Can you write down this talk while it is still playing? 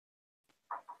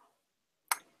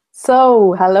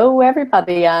So, hello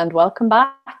everybody and welcome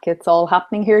back. It's all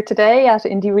happening here today at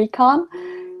IndieReCon.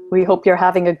 We hope you're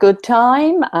having a good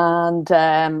time, and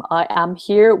I am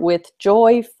here with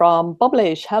Joy from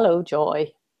Bublish. Hello, Joy.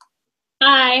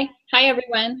 Hi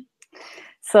everyone.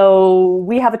 So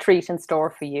we have a treat in store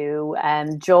for you.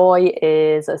 Joy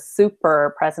is a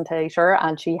super presentator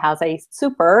and she has a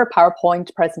super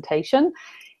PowerPoint presentation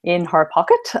in her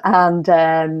pocket,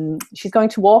 and she's going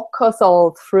to walk us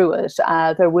all through it.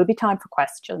 There will be time for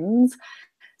questions.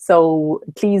 So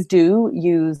please do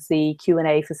use the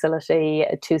Q&A facility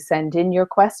to send in your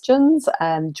questions,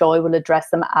 and Joy will address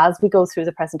them as we go through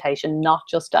the presentation, not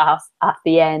just at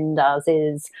the end, as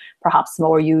is perhaps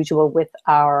more usual with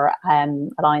our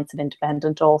Alliance of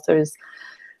Independent Authors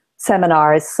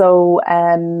seminars. So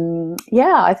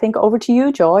yeah, I think over to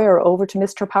you, Joy, or over to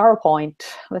Mr. PowerPoint.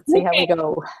 Let's see how we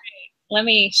go. Let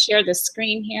me share the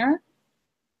screen here.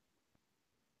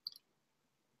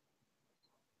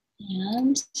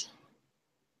 And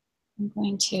I'm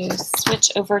going to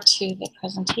switch over to the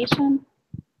presentation.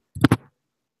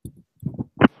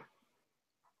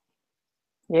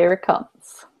 Here it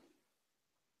comes.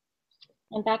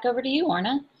 And back over to you,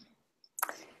 Orna.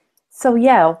 So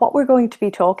yeah, what we're going to be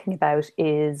talking about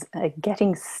is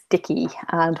getting sticky.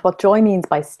 And what Joy means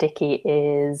by sticky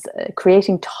is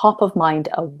creating top of mind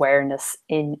awareness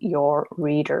in your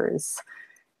readers.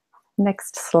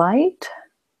 Next slide.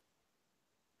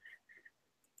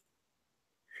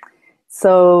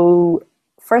 So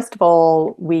first of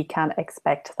all, we can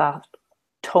expect that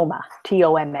TOMA,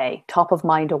 T-O-M-A, top of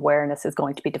mind awareness, is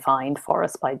going to be defined for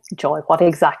us by Joy. What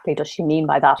exactly does she mean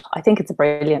by that? I think it's a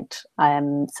brilliant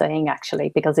saying,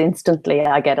 actually, because instantly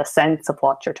I get a sense of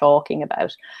what you're talking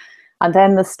about. And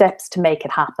then the steps to make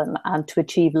it happen and to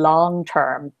achieve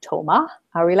long-term TOMA.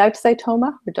 Are we allowed to say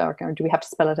TOMA? Or do we have to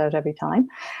spell it out every time?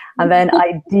 And then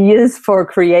ideas for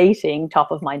creating top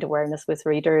of mind awareness with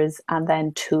readers, and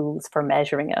then tools for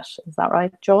measuring it. Is that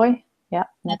right, Joy? Yeah,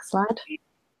 next slide.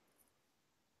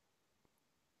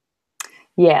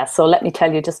 Yeah, so let me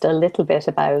tell you just a little bit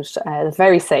about the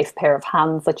very safe pair of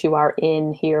hands that you are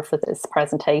in here for this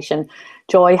presentation.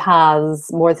 Joy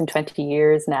has more than 20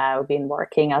 years now been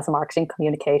working as a marketing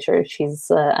communicator.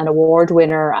 She's an award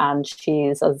winner, and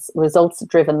she's as results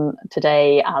driven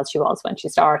today as she was when she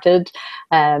started.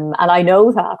 And I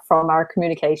know that from our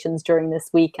communications during this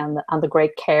week and the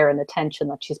great care and attention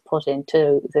that she's put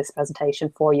into this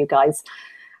presentation for you guys.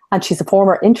 And she's a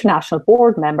former international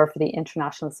board member for the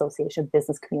International Association of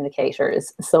Business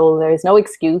Communicators. So there's no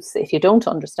excuse. If you don't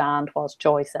understand what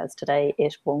Joy says today,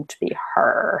 it won't be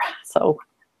her. So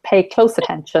pay close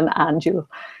attention, and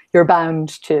you're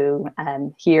bound to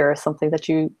hear something that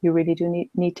you really do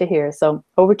need to hear. So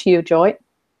over to you, Joy.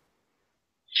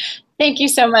 Thank you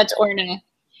so much, Orna.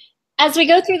 As we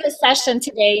go through the session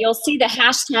today, you'll see the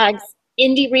hashtags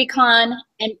IndieReCon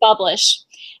and Bublish.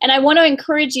 And I want to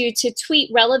encourage you to tweet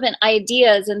relevant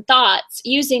ideas and thoughts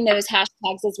using those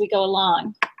hashtags as we go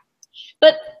along.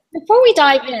 But before we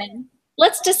dive in,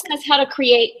 let's discuss how to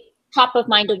create top of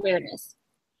mind awareness.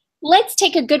 Let's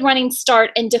take a good running start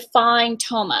and define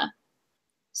TOMA.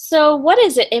 So what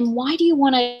is it and why do you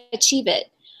want to achieve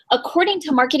it? According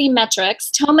to marketing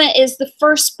metrics, TOMA is the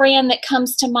first brand that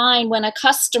comes to mind when a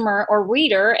customer or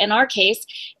reader, in our case,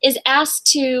 is asked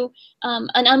to an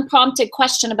unprompted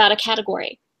question about a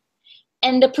category.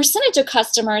 And the percentage of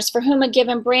customers for whom a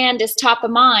given brand is top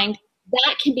of mind,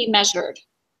 that can be measured.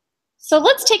 So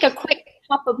let's take a quick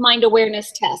top of mind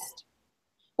awareness test.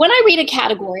 When I read a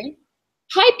category,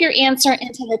 type your answer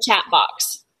into the chat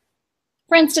box.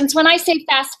 For instance, when I say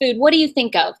fast food, what do you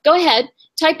think of? Go ahead,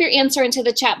 type your answer into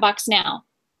the chat box now.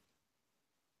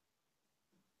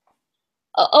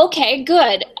 Okay,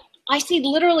 good. I see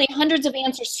literally hundreds of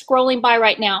answers scrolling by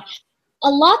right now. A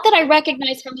lot that I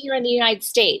recognize from here in the United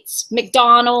States: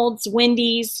 McDonald's,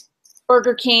 Wendy's,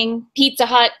 Burger King, Pizza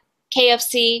Hut,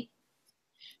 KFC.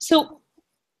 So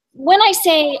when I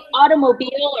say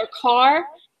automobile or car,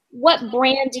 what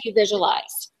brand do you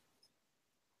visualize?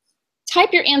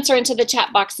 Type your answer into the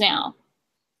chat box now.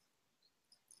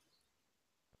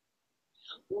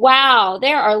 Wow,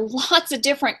 there are lots of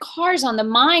different cars on the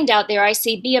mind out there. I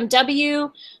see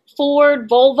BMW, Ford,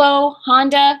 Volvo,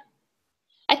 Honda.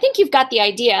 I think you've got the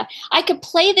idea. I could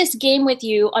play this game with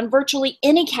you on virtually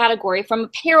any category, from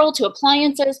apparel to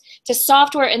appliances to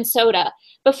software and soda.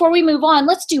 Before we move on,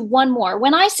 let's do one more.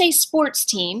 When I say sports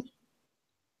team,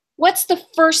 what's the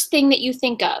first thing that you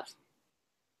think of?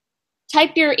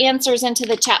 Type your answers into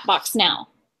the chat box now.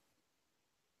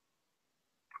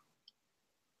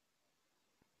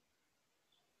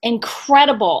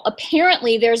 Incredible.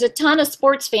 Apparently, there's a ton of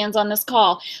sports fans on this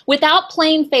call. Without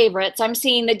playing favorites, I'm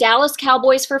seeing the Dallas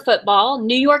Cowboys for football,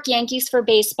 New York Yankees for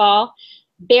baseball,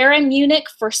 Bayern Munich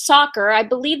for soccer. I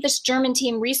believe this German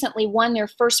team recently won their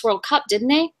first World Cup, didn't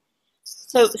they?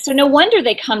 So no wonder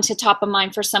they come to top of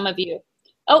mind for some of you.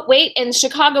 Oh, wait, and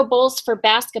Chicago Bulls for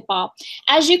basketball.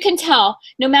 As you can tell,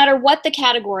 no matter what the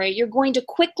category, you're going to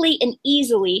quickly and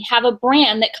easily have a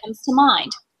brand that comes to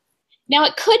mind. Now,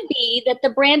 it could be that the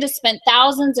brand has spent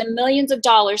thousands and millions of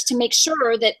dollars to make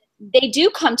sure that they do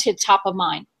come to the top of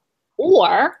mind.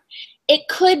 Or it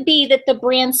could be that the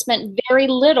brand spent very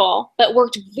little but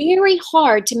worked very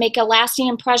hard to make a lasting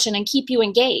impression and keep you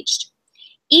engaged.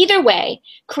 Either way,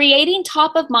 creating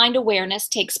top-of-mind awareness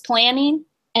takes planning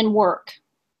and work.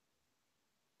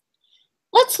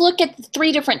 Let's look at the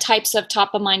 3 different types of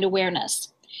top-of-mind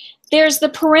awareness. There's the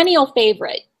perennial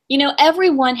favorite. You know,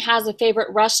 everyone has a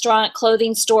favorite restaurant,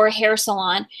 clothing store, hair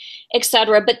salon,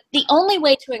 etc. But the only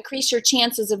way to increase your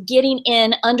chances of getting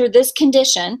in under this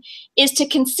condition is to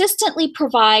consistently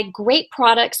provide great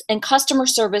products and customer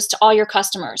service to all your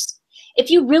customers. If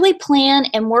you really plan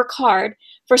and work hard,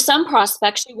 for some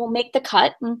prospects, you will make the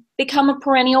cut and become a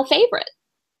perennial favorite.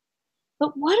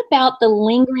 But what about the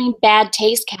lingering bad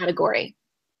taste category?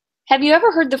 Have you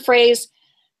ever heard the phrase,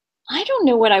 "I don't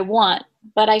know what I want,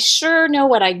 but I sure know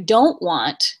what I don't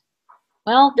want"?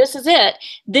 Well, this is it.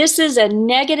 This is a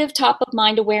negative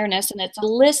top-of-mind awareness, and it's a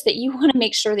list that you want to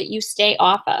make sure that you stay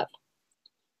off of.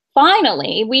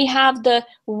 Finally, we have the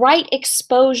right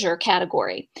exposure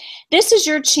category. This is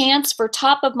your chance for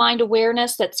top-of-mind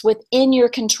awareness that's within your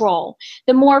control.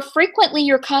 The more frequently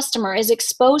your customer is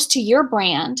exposed to your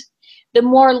brand, the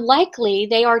more likely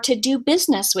they are to do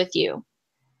business with you,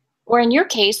 or in your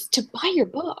case, to buy your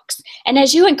books. And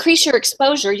as you increase your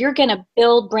exposure, you're going to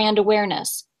build brand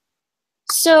awareness.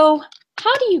 So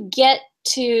how do you get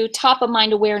to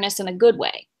top-of-mind awareness in a good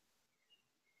way?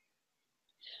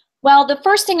 Well, the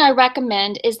first thing I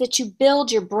recommend is that you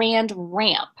build your brand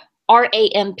ramp,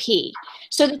 R-A-M-P,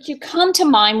 so that you come to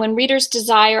mind when readers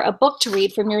desire a book to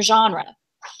read from your genre.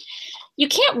 You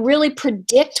can't really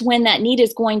predict when that need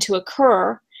is going to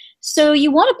occur, so you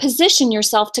want to position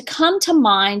yourself to come to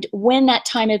mind when that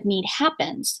time of need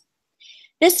happens.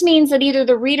 This means that either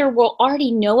the reader will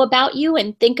already know about you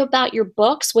and think about your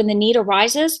books when the need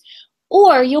arises,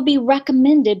 or you'll be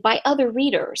recommended by other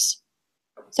readers.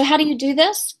 So how do you do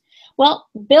this? Well,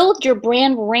 build your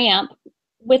brand ramp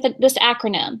with this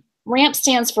acronym. RAMP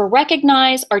stands for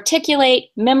Recognize, Articulate,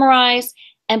 Memorize,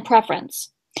 and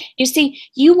Preference. You see,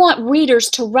 you want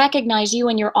readers to recognize you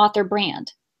and your author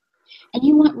brand. And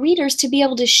you want readers to be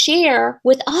able to share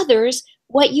with others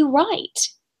what you write.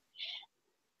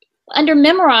 Under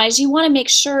Memorize, you want to make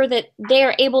sure that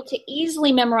they're able to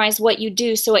easily memorize what you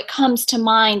do so it comes to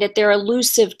mind at their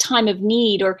elusive time of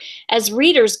need, or as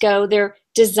readers go, their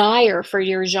desire for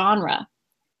your genre.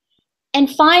 And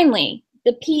finally,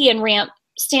 the P in RAMP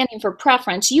standing for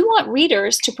Preference, you want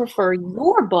readers to prefer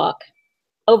your book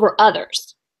over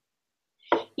others.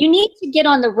 You need to get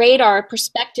on the radar of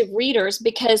prospective readers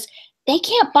because they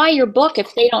can't buy your book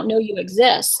if they don't know you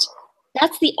exist.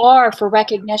 That's the R for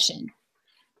recognition.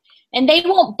 And they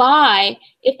won't buy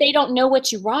if they don't know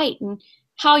what you write and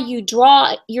how you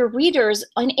draw your readers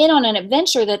in on an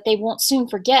adventure that they won't soon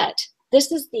forget.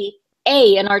 This is the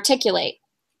A in Articulate.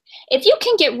 If you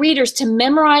can get readers to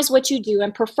memorize what you do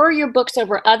and prefer your books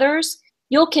over others,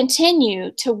 you'll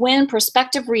continue to win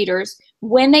prospective readers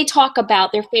when they talk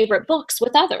about their favorite books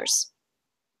with others.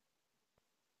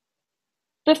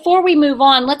 Before we move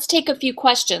on, let's take a few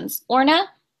questions. Orna?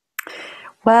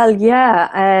 Well,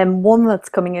 yeah, one that's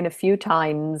coming in a few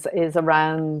times is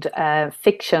around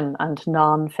fiction and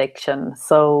non-fiction.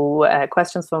 So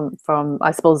questions from, I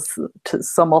suppose, to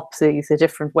sum up the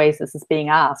different ways this is being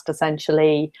asked,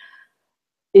 essentially,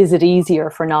 is it easier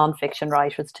for non-fiction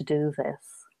writers to do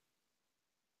this?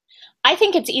 I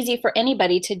think it's easy for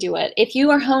anybody to do it. If you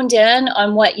are honed in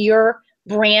on what your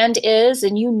brand is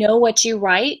and you know what you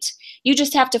write, you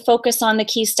just have to focus on the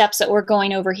key steps that we're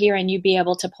going over here and you'd be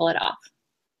able to pull it off.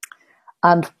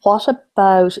 And what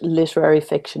about literary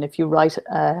fiction? If you write,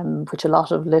 which a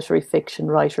lot of literary fiction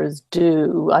writers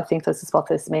do, I think this is what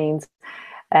this means,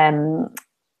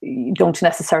 you don't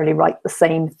necessarily write the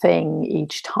same thing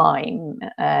each time.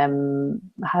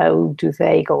 How do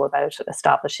they go about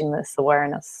establishing this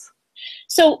awareness?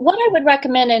 So what I would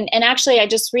recommend, and actually I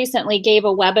just recently gave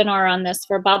a webinar on this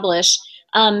for Bublish,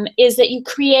 is that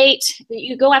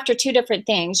you go after two different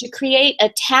things. You create a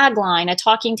tagline, a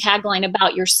talking tagline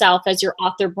about yourself as your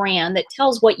author brand that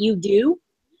tells what you do,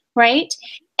 right?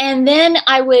 And then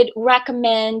I would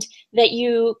recommend that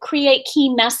you create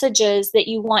key messages that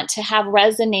you want to have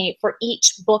resonate for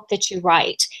each book that you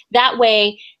write. That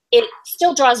way, it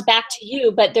still draws back to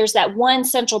you, but there's that one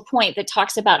central point that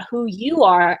talks about who you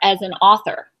are as an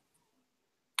author.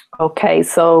 Okay,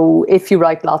 so if you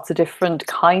write lots of different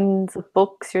kinds of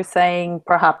books, you're saying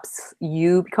perhaps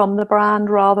you become the brand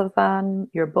rather than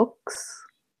your books?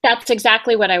 That's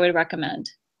exactly what I would recommend.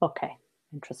 Okay,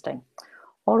 interesting.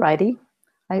 Alrighty.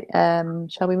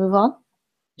 Shall we move on?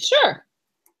 Sure.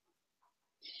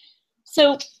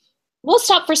 So we'll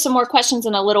stop for some more questions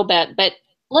in a little bit, but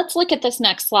let's look at this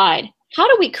next slide. How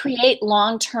do we create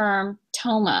long-term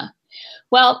TOMA?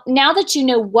 Well, now that you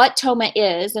know what TOMA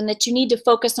is and that you need to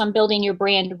focus on building your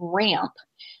brand ramp,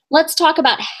 let's talk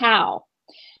about how.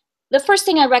 The first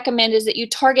thing I recommend is that you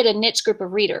target a niche group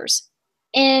of readers.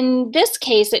 In this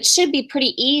case, it should be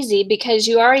pretty easy because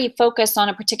you already focus on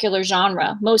a particular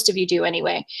genre. Most of you do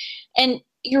anyway. And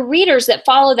your readers that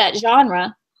follow that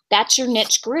genre, that's your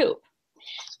niche group.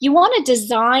 You want to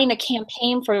design a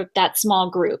campaign for that small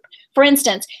group. For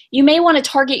instance, you may want to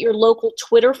target your local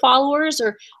Twitter followers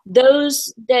or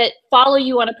those that follow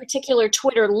you on a particular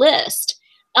Twitter list.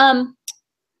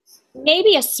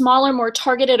 Maybe a smaller, more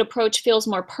targeted approach feels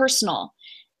more personal.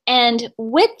 And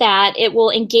with that, it will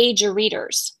engage your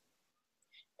readers.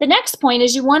 The next point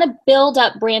is you want to build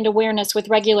up brand awareness with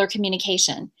regular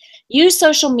communication. Use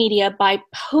social media by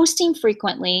posting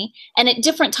frequently and at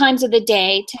different times of the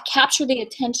day to capture the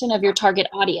attention of your target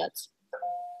audience.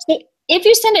 So if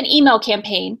you send an email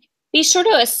campaign, be sure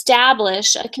to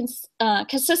establish a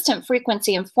consistent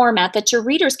frequency and format that your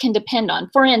readers can depend on.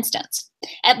 For instance,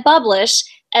 at Bublish,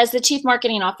 as the Chief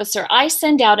Marketing Officer, I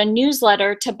send out a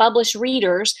newsletter to Bublish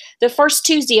readers the first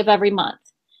Tuesday of every month.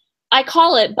 I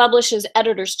call it Bublish's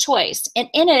Editor's Choice, and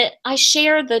in it, I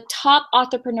share the top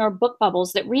Authorpreneur book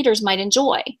bubbles that readers might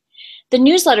enjoy. The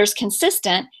newsletter is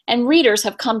consistent, and readers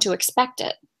have come to expect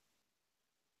it.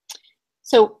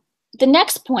 So the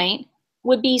next point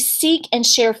would be seek and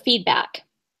share feedback.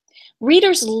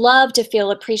 Readers love to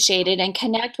feel appreciated and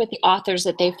connect with the authors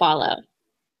that they follow.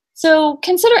 So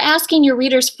consider asking your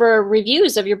readers for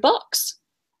reviews of your books.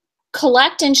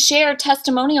 Collect and share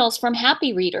testimonials from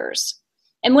happy readers.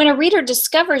 And when a reader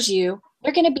discovers you,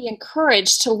 they're going to be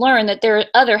encouraged to learn that there are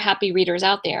other happy readers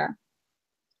out there.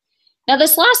 Now,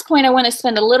 this last point I want to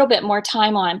spend a little bit more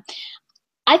time on.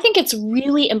 I think it's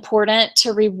really important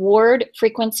to reward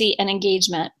frequency and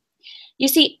engagement. You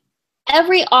see,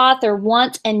 every author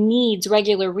wants and needs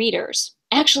regular readers,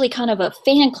 actually kind of a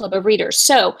fan club of readers.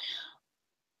 So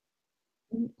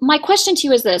my question to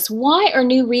you is this: why are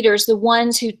new readers the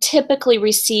ones who typically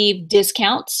receive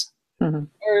discounts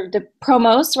or the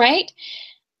promos, right?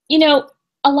 You know,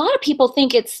 a lot of people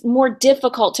think it's more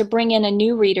difficult to bring in a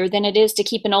new reader than it is to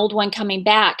keep an old one coming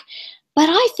back. But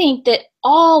I think that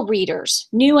all readers,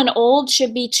 new and old,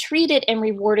 should be treated and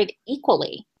rewarded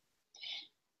equally.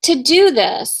 To do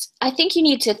this, I think you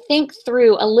need to think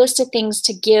through a list of things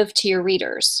to give to your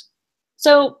readers.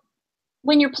 So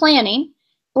when you're planning,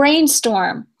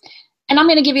 brainstorm. And I'm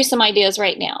going to give you some ideas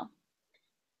right now.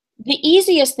 The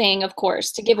easiest thing, of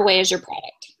course, to give away is your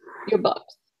product, your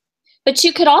books. But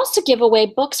you could also give away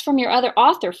books from your other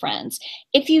author friends.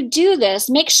 If you do this,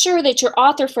 make sure that your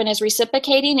author friend is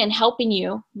reciprocating and helping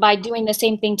you by doing the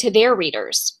same thing to their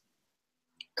readers.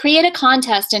 Create a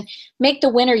contest and make the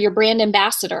winner your brand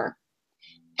ambassador.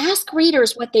 Ask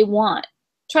readers what they want.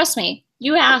 Trust me,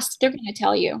 you ask, they're going to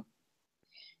tell you.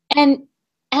 And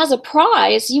as a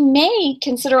prize, you may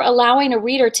consider allowing a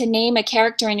reader to name a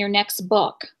character in your next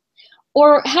book.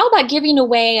 Or how about giving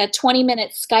away a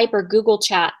 20-minute Skype or Google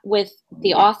chat with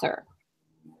the author?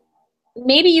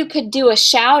 Maybe you could do a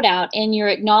shout out in your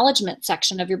acknowledgement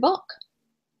section of your book.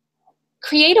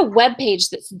 Create a web page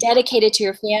that's dedicated to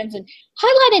your fans and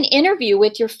highlight an interview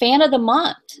with your fan of the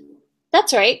month.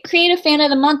 That's right, create a fan of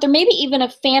the month or maybe even a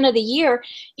fan of the year.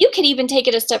 You could even take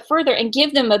it a step further and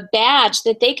give them a badge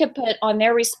that they could put on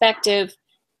their respective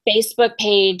Facebook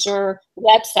page or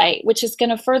website, which is going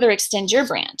to further extend your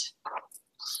brand.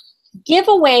 Give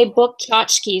away book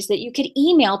tchotchkes that you could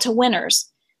email to winners.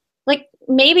 Like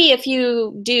maybe if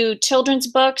you do children's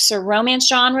books or romance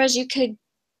genres, you could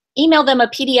email them a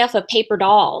PDF of paper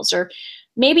dolls. Or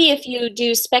maybe if you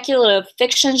do speculative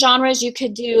fiction genres, you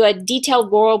could do a detailed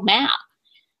world map.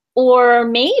 Or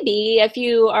maybe if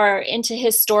you are into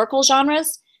historical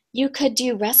genres, you could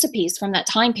do recipes from that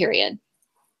time period.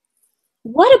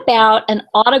 What about an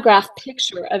autographed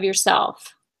picture of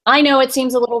yourself? I know it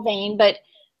seems a little vain, but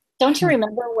don't you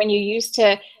remember when you used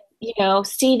to,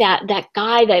 see that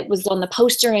guy that was on the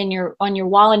poster on your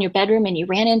wall in your bedroom and you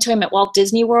ran into him at Walt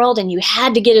Disney World and you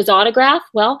had to get his autograph?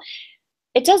 Well,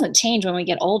 It doesn't change when we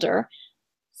get older.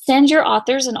 Send your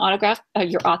authors an autograph,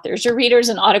 your readers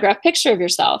an autographed picture of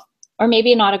yourself, or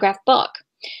maybe an autographed book.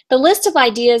 The list of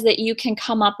ideas that you can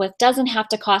come up with doesn't have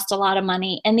to cost a lot of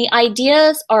money, and the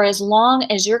ideas are as long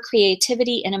as your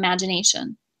creativity and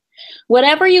imagination.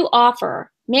 Whatever you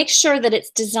offer, make sure that it's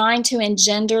designed to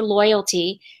engender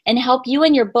loyalty and help you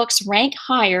and your books rank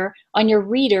higher on your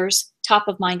readers'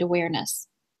 top-of-mind awareness.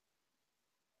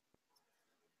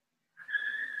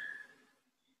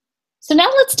 So now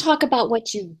let's talk about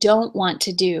what you don't want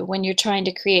to do when you're trying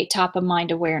to create top-of-mind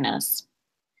awareness.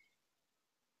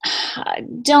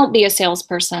 Don't be a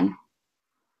salesperson.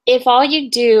 If all you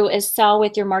do is sell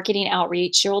with your marketing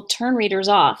outreach, you'll turn readers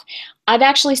off. I've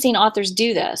actually seen authors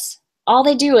do this. All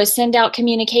they do is send out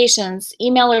communications,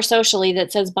 email or socially,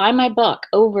 that says, buy my book,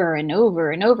 over and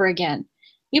over and over again.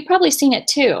 You've probably seen it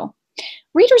too.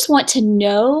 Readers want to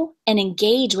know and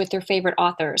engage with their favorite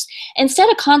authors. Instead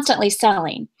of constantly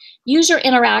selling, use your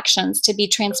interactions to be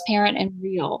transparent and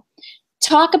real.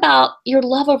 Talk about your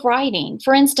love of writing.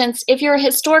 For instance, if you're a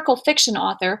historical fiction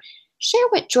author, share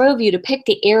what drove you to pick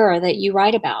the era that you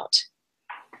write about.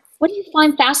 What do you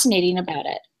find fascinating about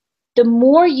it? The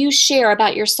more you share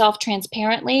about yourself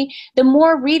transparently, the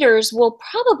more readers will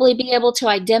probably be able to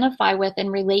identify with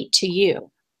and relate to you.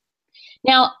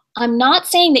 Now, I'm not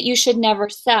saying that you should never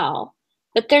sell,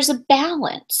 but there's a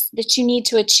balance that you need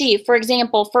to achieve. For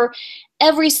example, for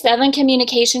every 7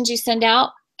 communications you send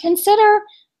out, consider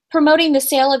promoting the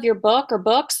sale of your book or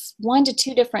books 1 to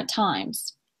 2 different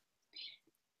times.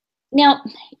 Now,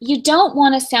 you don't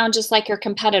want to sound just like your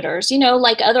competitors,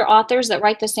 like other authors that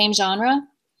write the same genre.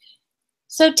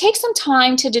 So take some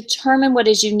time to determine what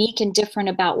is unique and different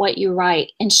about what you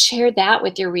write and share that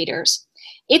with your readers.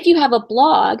 If you have a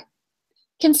blog,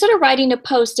 consider writing a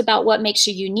post about what makes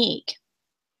you unique.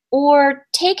 Or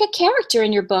take a character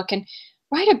in your book and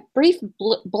write a brief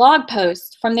blog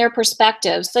post from their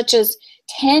perspective, such as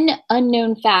 10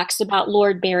 unknown facts about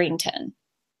Lord Barrington.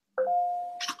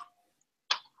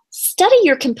 Study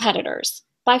your competitors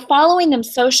by following them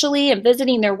socially and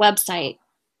visiting their website.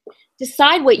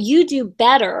 Decide what you do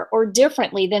better or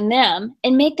differently than them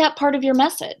and make that part of your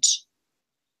message.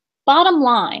 Bottom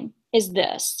line is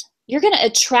this: you're going to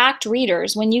attract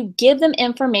readers when you give them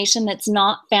information that's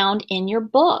not found in your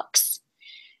books.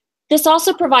 This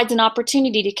also provides an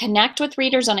opportunity to connect with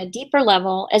readers on a deeper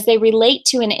level as they relate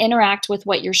to and interact with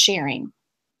what you're sharing.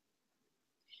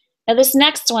 Now, this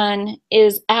next one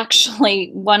is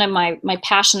actually one of my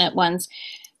passionate ones.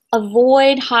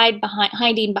 Avoid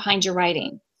hiding behind your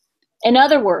writing. In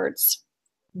other words,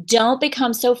 don't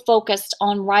become so focused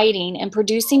on writing and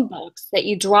producing books that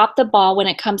you drop the ball when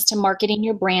it comes to marketing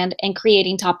your brand and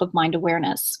creating top-of-mind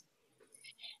awareness.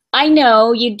 I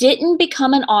know you didn't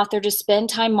become an author to spend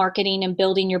time marketing and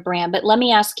building your brand, but let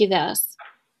me ask you this.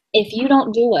 If you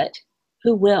don't do it,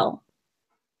 who will?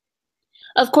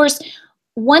 Of course,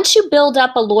 once you build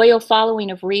up a loyal following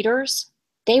of readers,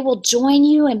 they will join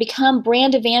you and become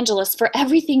brand evangelists for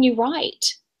everything you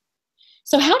write.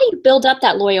 So how do you build up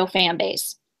that loyal fan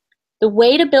base? The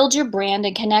way to build your brand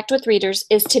and connect with readers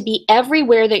is to be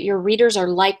everywhere that your readers are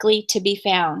likely to be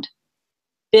found.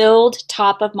 Build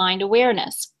top-of-mind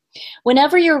awareness.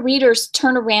 Whenever your readers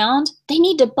turn around, they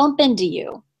need to bump into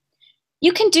you.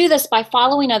 You can do this by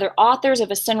following other authors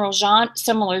of a similar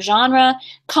genre,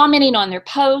 commenting on their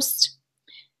posts.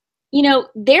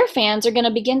 Their fans are going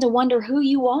to begin to wonder who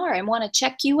you are and want to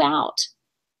check you out.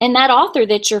 And that author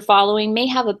that you're following may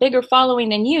have a bigger following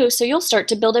than you, so you'll start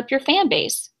to build up your fan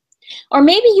base. Or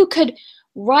maybe you could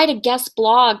write a guest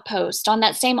blog post on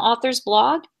that same author's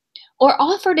blog, or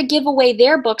offer to give away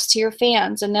their books to your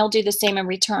fans, and they'll do the same in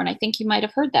return. I think you might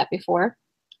have heard that before.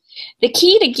 The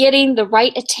key to getting the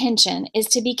right attention is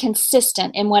to be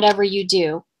consistent in whatever you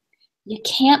do. You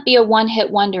can't be a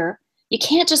one-hit wonder. You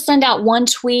can't just send out one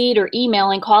tweet or email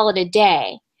and call it a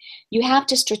day. You have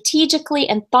to strategically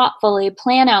and thoughtfully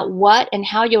plan out what and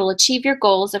how you will achieve your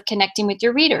goals of connecting with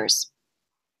your readers.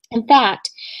 In fact,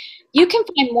 you can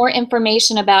find more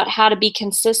information about how to be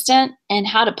consistent and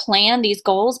how to plan these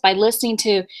goals by listening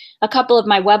to a couple of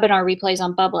my webinar replays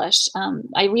on Bublish.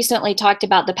 I recently talked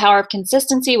about the power of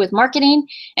consistency with marketing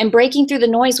and breaking through the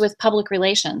noise with public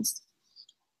relations.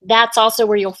 That's also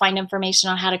where you'll find information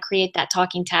on how to create that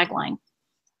talking tagline.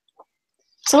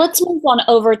 So let's move on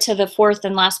over to the fourth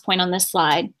and last point on this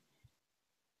slide.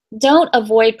 Don't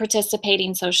avoid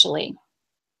participating socially.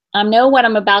 I know what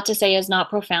I'm about to say is not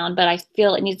profound, but I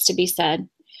feel it needs to be said.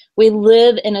 We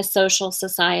live in a social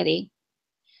society.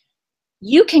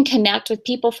 You can connect with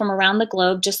people from around the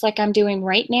globe, just like I'm doing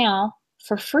right now,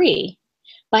 for free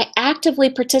by actively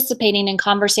participating in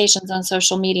conversations on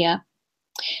social media.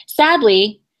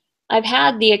 Sadly, I've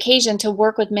had the occasion to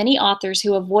work with many authors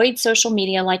who avoid social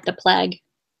media like the plague.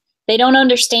 They don't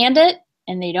understand it,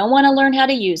 and they don't want to learn how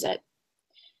to use it.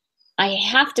 I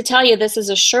have to tell you, this is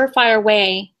a surefire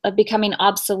way of becoming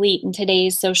obsolete in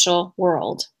today's social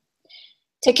world.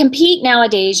 To compete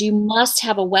nowadays, you must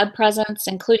have a web presence,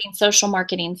 including social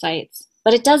marketing sites.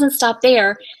 But it doesn't stop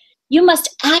there. You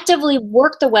must actively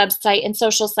work the website and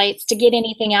social sites to get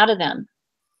anything out of them.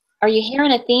 Are you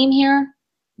hearing a theme here?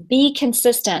 Be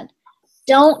consistent.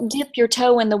 Don't dip your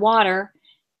toe in the water.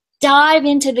 Dive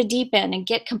into the deep end and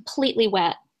get completely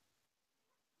wet.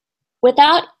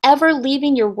 Without ever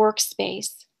leaving your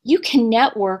workspace, you can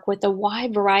network with a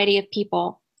wide variety of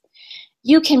people.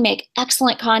 You can make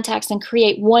excellent contacts and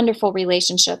create wonderful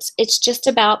relationships. It's just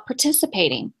about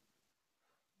participating.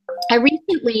 I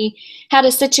recently had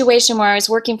a situation where I was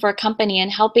working for a company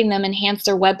and helping them enhance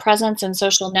their web presence and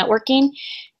social networking,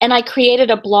 and I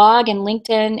created a blog and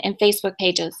LinkedIn and Facebook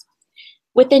pages.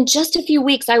 Within just a few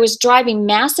weeks, I was driving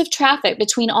massive traffic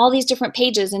between all these different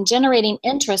pages and generating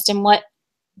interest in what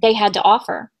they had to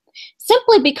offer,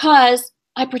 simply because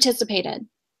I participated.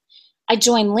 I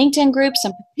joined LinkedIn groups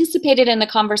and participated in the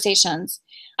conversations.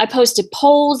 I posted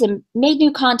polls and made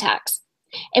new contacts.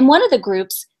 In one of the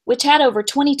groups, which had over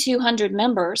 2,200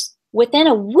 members, within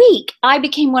a week, I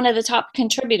became one of the top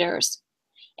contributors.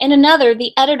 In another,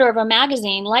 the editor of a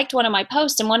magazine liked one of my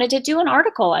posts and wanted to do an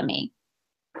article on me.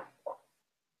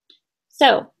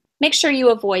 So make sure you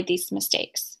avoid these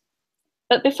mistakes.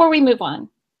 But before we move on,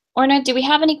 Orna, do we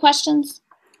have any questions?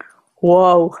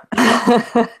 Whoa.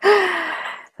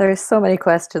 There's so many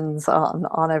questions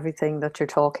on everything that you're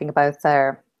talking about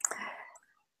there.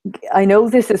 I know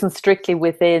this isn't strictly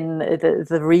within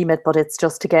the remit, but it's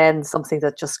just, again, something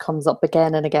that just comes up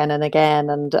again and again and again,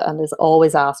 and is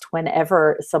always asked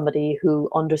whenever somebody who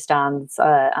understands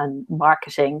and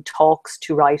marketing talks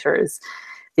to writers.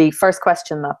 The first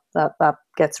question that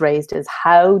gets raised is,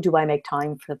 how do I make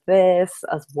time for this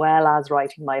as well as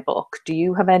writing my book? Do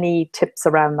you have any tips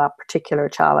around that particular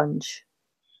challenge?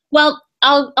 Well,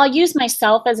 I'll use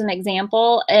myself as an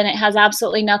example, and it has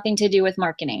absolutely nothing to do with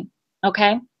marketing,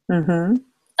 okay?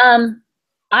 Mm-hmm.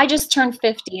 I just turned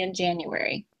 50 in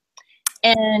January.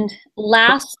 And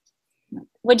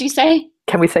what'd you say?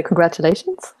 Can we say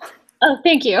congratulations? Oh,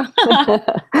 thank you.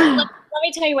 Let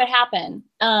me tell you what happened.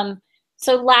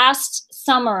 So last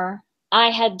summer,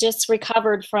 I had just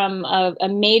recovered from a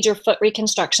major foot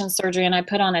reconstruction surgery, and I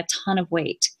put on a ton of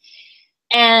weight.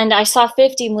 And I saw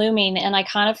 50 looming, and I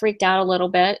kind of freaked out a little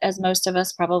bit, as most of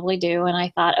us probably do. And I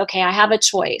thought, okay, I have a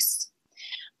choice.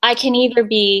 I can either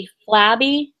be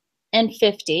flabby and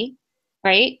 50,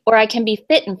 right? Or I can be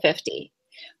fit and 50.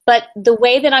 But the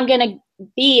way that I'm going to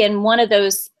be in one of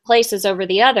those places over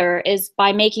the other is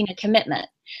by making a commitment.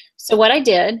 So what I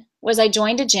did was I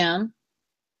joined a gym,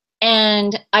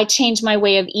 and I changed my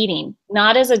way of eating,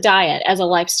 not as a diet, as a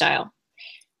lifestyle.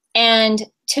 And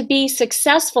to be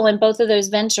successful in both of those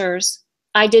ventures,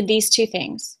 I did these two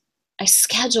things. I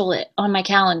schedule it on my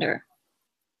calendar.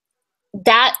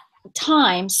 That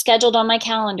time scheduled on my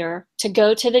calendar to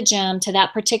go to the gym, to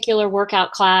that particular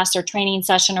workout class or training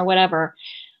session or whatever,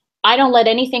 I don't let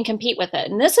anything compete with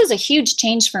it. And this is a huge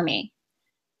change for me.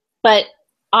 But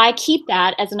I keep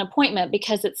that as an appointment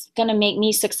because it's going to make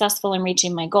me successful in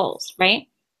reaching my goals, right?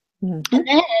 Mm-hmm. And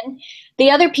then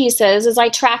the other piece is I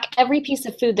track every piece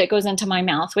of food that goes into my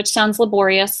mouth, which sounds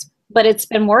laborious, but it's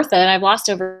been worth it. I've lost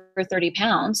over 30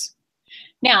 pounds.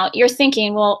 Now, you're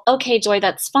thinking, well, okay, Joy,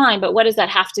 that's fine, but what does that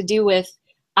have to do with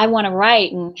I want to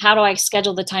write, and how do I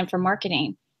schedule the time for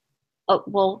marketing? Oh,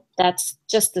 well, that's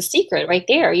just the secret right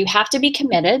there. You have to be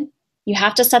committed, you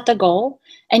have to set the goal,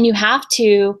 and you have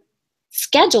to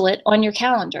schedule it on your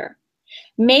calendar.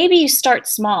 Maybe you start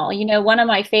small. You know, one of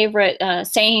my favorite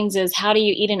sayings is, how do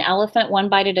you eat an elephant? One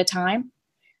bite at a time.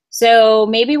 So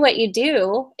maybe what you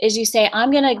do is you say,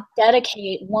 I'm going to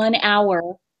dedicate 1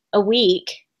 hour a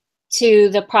week to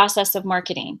the process of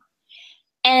marketing.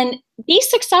 And be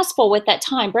successful with that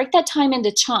time. Break that time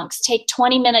into chunks. Take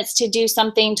 20 minutes to do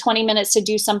something, 20 minutes to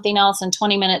do something else, and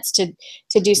 20 minutes to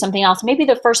do something else. Maybe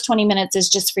the first 20 minutes is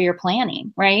just for your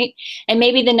planning, right? And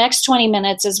maybe the next 20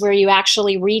 minutes is where you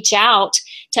actually reach out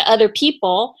to other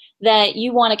people that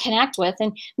you want to connect with.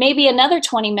 And maybe another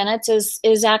 20 minutes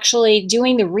is actually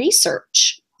doing the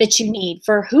research that you need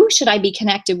for who should I be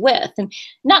connected with, and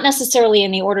not necessarily in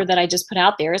the order that I just put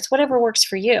out there. It's whatever works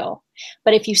for you.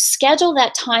 But if you schedule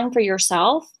that time for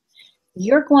yourself,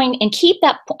 you're going, and keep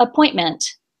that appointment.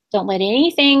 Don't let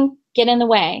anything get in the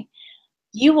way.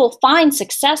 You will find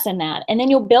success in that, and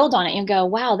then you'll build on it and go,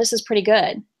 wow, this is pretty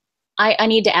good. I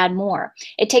need to add more.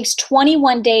 It takes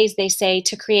 21 days, they say,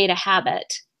 to create a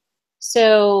habit.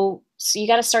 So you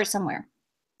got to start somewhere.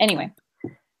 Anyway.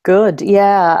 Good,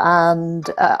 yeah, and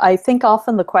I think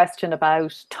often the question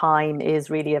about time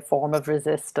is really a form of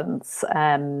resistance,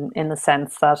 in the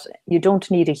sense that you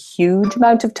don't need a huge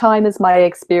amount of time, is my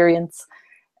experience,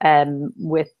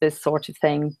 with this sort of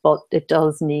thing, but it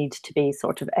does need to be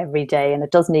sort of every day, and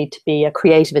it does need to be a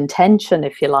creative intention,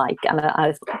 if you like, and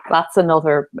that's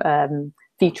another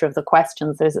feature of the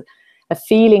questions. There's a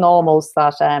feeling almost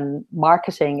that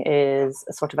marketing is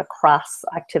a sort of a crass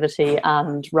activity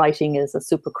and writing is a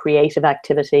super creative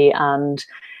activity, and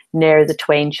ne'er the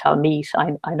twain shall meet.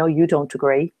 I know you don't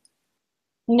agree.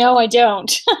 No, I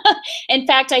don't. In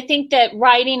fact, I think that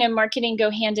writing and marketing go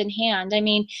hand in hand. I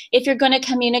mean, if you're going to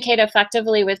communicate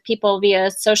effectively with people via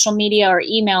social media or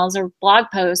emails or blog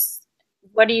posts,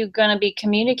 what are you going to be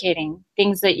communicating?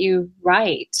 Things that you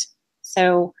write.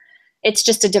 So it's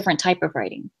just a different type of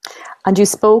writing. And you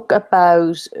spoke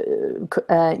about,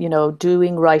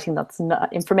 doing writing that's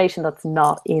not information that's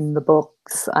not in the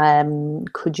books.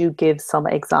 Could you give some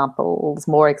examples,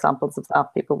 more examples of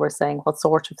that? People were saying, what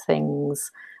sort of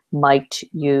things might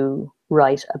you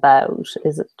write about?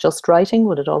 Is it just writing?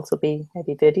 Would it also be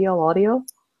maybe video, audio?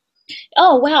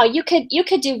 Oh, wow. You could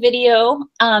do video.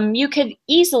 You could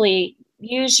easily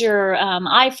use your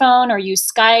iPhone or use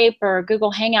Skype or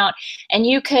Google Hangout, and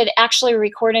you could actually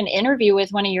record an interview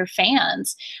with one of your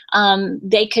fans.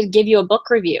 They could give you a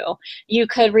book review. You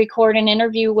could record an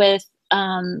interview with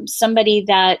somebody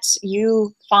that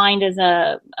you find as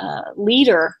a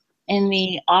leader in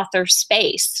the author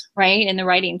space, right? In the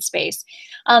writing space.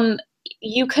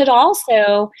 You could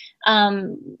also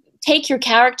take your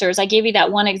characters. I gave you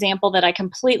that one example that I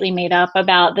completely made up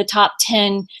about the top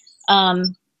 10,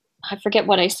 I forget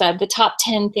what I said, the top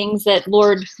 10 things that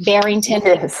Lord Barrington,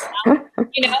 yes.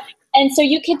 And so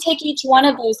you could take each one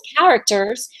of those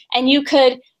characters and you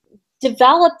could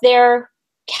develop their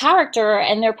character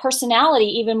and their personality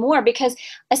even more, because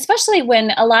especially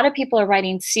when a lot of people are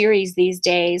writing series these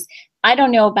days, I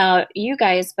don't know about you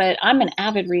guys, but I'm an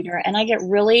avid reader and I get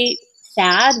really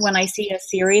sad when I see a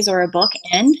series or a book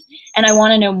end and I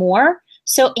want to know more.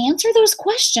 So answer those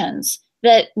questions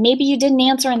that maybe you didn't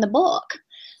answer in the book.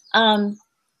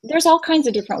 There's all kinds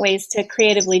of different ways to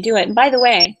creatively do it. And by the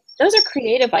way, those are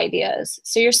creative ideas.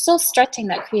 So you're still stretching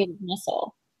that creative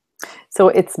muscle. So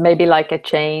it's maybe like a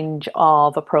change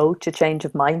of approach, a change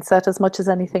of mindset as much as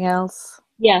anything else?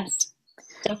 Yes,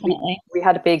 definitely. We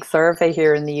had a big survey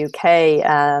here in the UK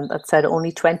that said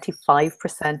only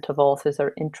 25% of authors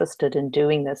are interested in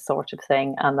doing this sort of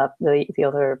thing, and that the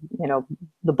other,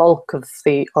 the bulk of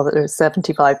the other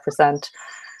 75%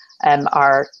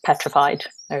 are petrified,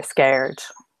 they're scared.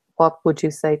 What would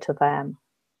you say to them?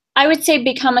 I would say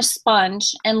become a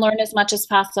sponge and learn as much as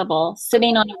possible.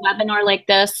 Sitting on a webinar like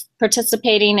this,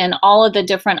 participating in all of the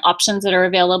different options that are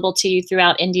available to you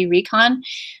throughout IndieReCon.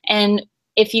 And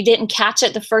if you didn't catch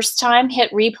it the first time,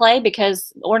 hit replay,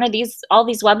 because all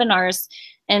these webinars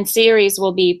and series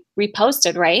will be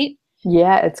reposted, right?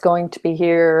 Yeah, it's going to be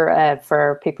here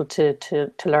for people to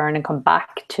learn and come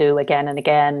back to again and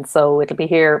again. So it'll be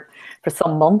here for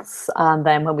some months, and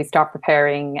then when we start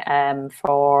preparing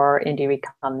for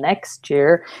IndieReCon next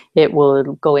year, it will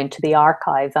go into the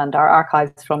archives, and our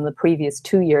archives from the previous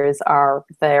 2 years are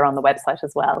there on the website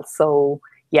as well. So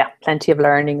yeah, plenty of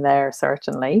learning there,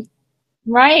 certainly.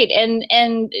 Right, and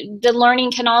the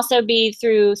learning can also be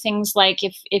through things like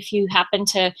if you happen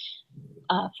to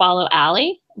follow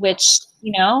Allie, which,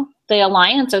 the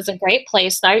Alliance is a great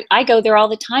place. I go there all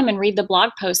the time and read the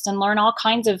blog post and learn all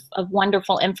kinds of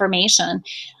wonderful information.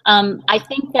 I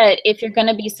think that if you're going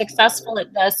to be successful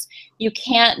at this, you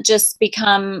can't just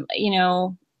become,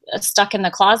 stuck in the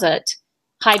closet,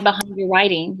 hide behind your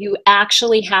writing. You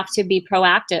actually have to be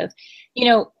proactive.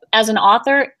 As an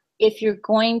author, if you're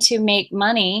going to make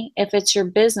money, if it's your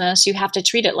business, you have to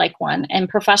treat it like one, and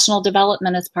professional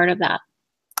development is part of that.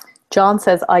 John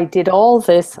says, I did all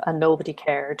this and nobody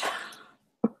cared.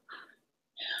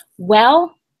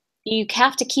 Well, you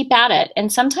have to keep at it. And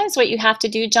sometimes what you have to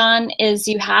do, John, is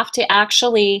you have to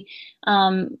actually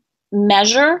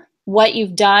measure what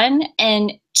you've done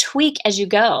and tweak as you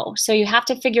go. So you have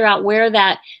to figure out where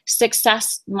that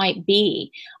success might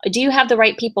be. Do you have the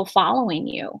right people following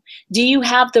you? Do you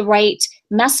have the right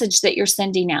message that you're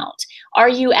sending out? Are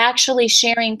you actually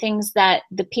sharing things that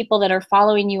the people that are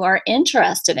following you are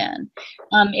interested in?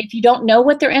 If you don't know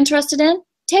what they're interested in,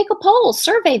 take a poll,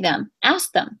 survey them,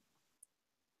 ask them.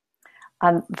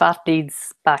 And that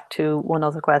leads back to one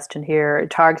other question here,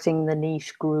 targeting the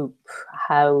niche group.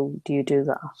 How do you do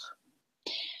that?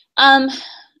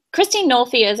 Christine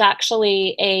Nolfi is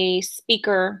actually a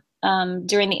speaker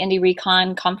during the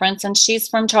IndieReCon conference, and she's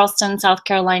from Charleston, South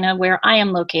Carolina, where I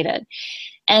am located.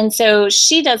 And so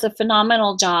she does a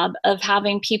phenomenal job of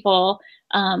having people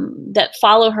that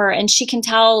follow her, and she can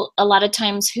tell a lot of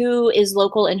times who is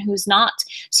local and who's not.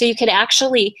 So you could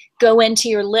actually go into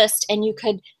your list and you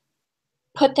could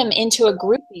put them into a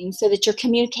grouping so that you're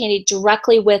communicating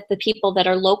directly with the people that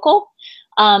are local.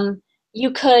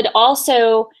 You could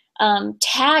also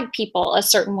tag people a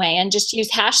certain way and just use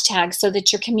hashtags so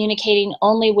that you're communicating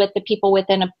only with the people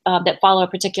within that follow a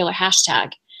particular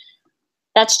hashtag.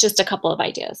 That's just a couple of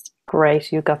ideas.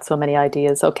 Great, you've got so many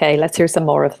ideas. Okay, let's hear some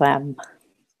more of them.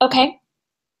 Okay.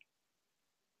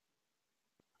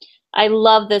 I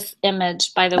love this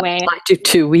image, by the way. I do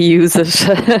too. We use it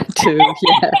too.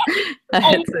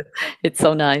 Yeah, it's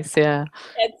so nice. Yeah,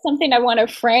 it's something I want to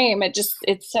frame.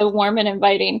 It's so warm and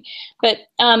inviting. But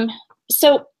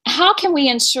so how can we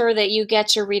ensure that you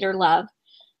get your reader love?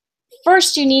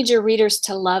 First, you need your readers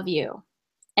to love you,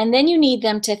 and then you need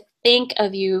them to think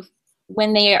of you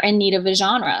when they are in need of a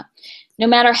genre, no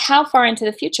matter how far into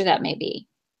the future that may be.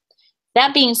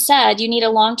 That being said, you need a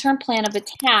long-term plan of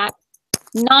attack,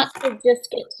 not to just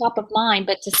get top of mind,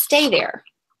 but to stay there.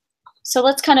 So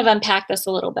let's kind of unpack this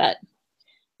a little bit.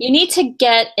 You need to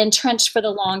get entrenched for the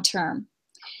long term.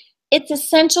 It's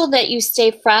essential that you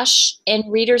stay fresh in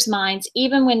readers' minds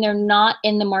even when they're not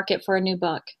in the market for a new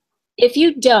book. If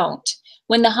you don't,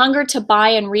 when the hunger to buy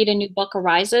and read a new book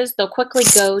arises, they'll quickly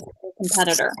go to a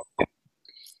competitor.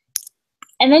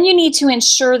 And then you need to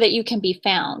ensure that you can be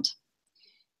found.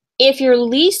 If your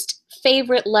least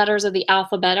favorite letters of the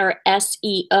alphabet are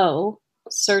SEO,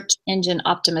 search engine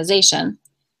optimization,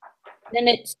 then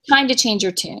it's time to change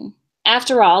your tune.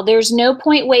 After all, there's no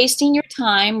point wasting your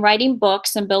time writing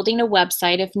books and building a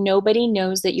website if nobody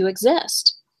knows that you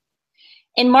exist.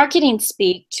 In marketing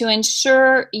speak, to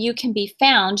ensure you can be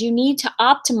found, you need to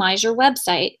optimize your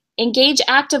website, engage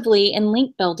actively in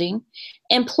link building,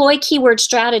 employ keyword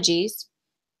strategies,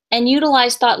 and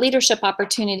utilize thought leadership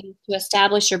opportunities to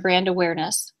establish your brand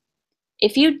awareness.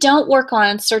 If you don't work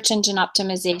on search engine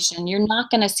optimization, you're not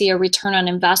going to see a return on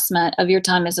investment of your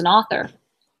time as an author.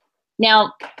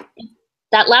 Now,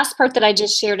 that last part that I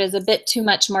just shared is a bit too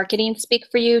much marketing speak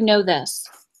for you. Know this.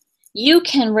 You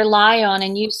can rely on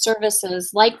and use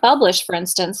services like Bublish, for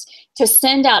instance, to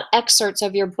send out excerpts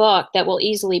of your book that will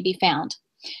easily be found.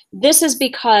 This is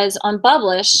because on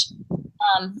Bublish,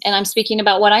 and I'm speaking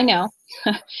about what I know,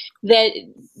 that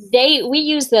we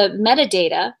use the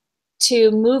metadata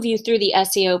to move you through the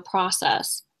SEO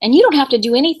process. And you don't have to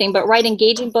do anything but write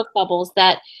engaging book bubbles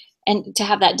and to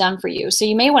have that done for you. So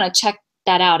you may want to check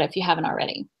that out if you haven't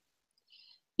already.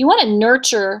 You want to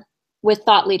nurture with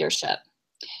thought leadership.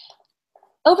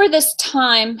 Over this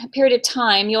period of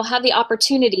time, you'll have the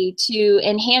opportunity to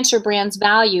enhance your brand's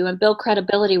value and build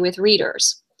credibility with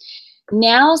readers.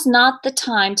 Now's not the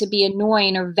time to be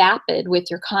annoying or vapid with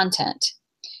your content.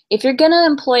 If you're going to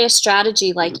employ a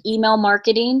strategy like email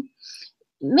marketing,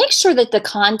 make sure that the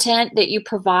content that you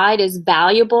provide is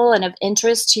valuable and of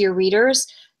interest to your readers.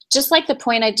 Just like the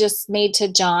point I just made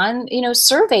to John,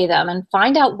 survey them and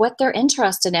find out what they're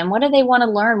interested in. What do they want to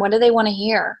learn? What do they want to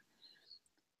hear?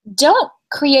 Don't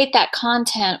create that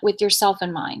content with yourself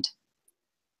in mind.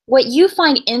 What you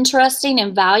find interesting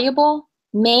and valuable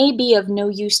may be of no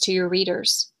use to your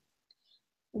readers.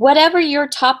 Whatever your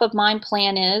top of mind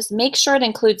plan is, make sure it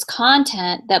includes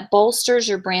content that bolsters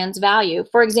your brand's value.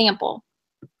 For example,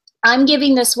 I'm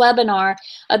giving this webinar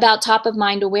about top of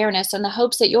mind awareness in the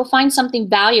hopes that you'll find something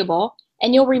valuable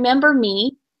and you'll remember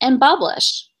me and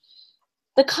Bublish.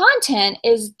 The content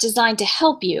is designed to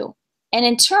help you and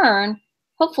in turn,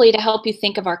 hopefully to help you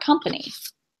think of our company.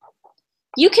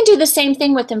 You can do the same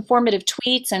thing with informative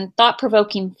tweets and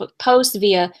thought-provoking posts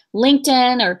via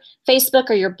LinkedIn or Facebook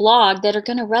or your blog that are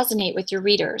going to resonate with your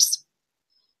readers.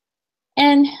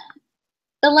 And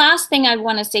the last thing I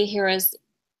want to say here is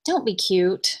don't be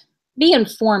cute. Be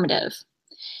informative.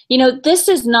 This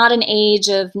is not an age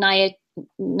of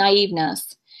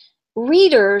naiveness.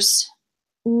 Readers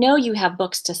know you have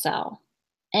books to sell,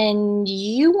 and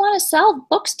you want to sell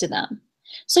books to them.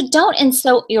 So don't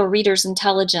insult your readers'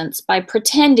 intelligence by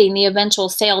pretending the eventual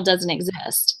sale doesn't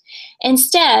exist.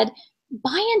 Instead,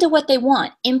 buy into what they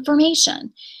want,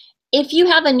 information. If you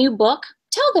have a new book,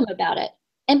 tell them about it,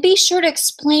 and be sure to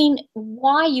explain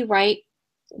why you write,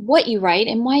 what you write,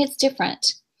 and why it's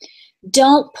different.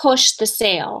 Don't push the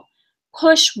sale.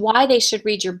 Push why they should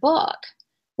read your book,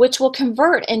 which will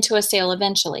convert into a sale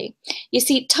eventually. You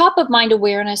see, top of mind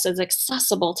awareness is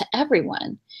accessible to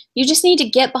everyone. You just need to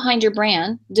get behind your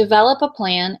brand, develop a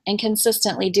plan, and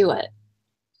consistently do it.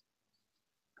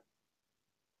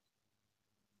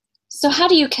 So how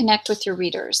do you connect with your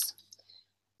readers?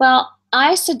 Well,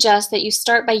 I suggest that you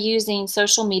start by using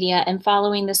social media and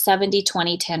following the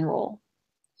 70-20-10 rule.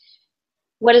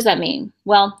 What does that mean?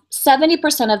 Well,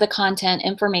 70% of the content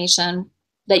information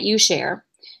that you share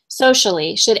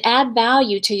socially should add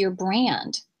value to your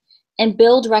brand and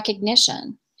build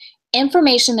recognition,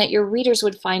 information that your readers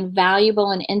would find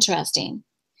valuable and interesting.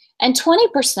 And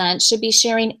 20% should be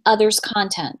sharing others'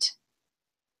 content.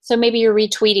 So maybe you're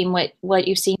retweeting what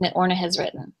you've seen that Orna has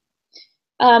written.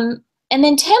 And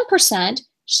then 10%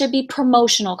 should be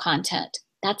promotional content.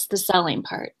 That's the selling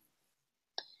part.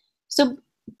 So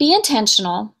be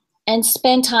intentional and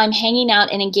spend time hanging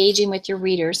out and engaging with your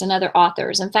readers and other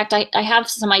authors. In fact, I have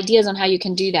some ideas on how you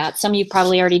can do that. Some of you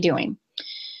probably already doing.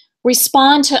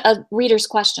 Respond to readers'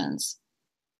 questions.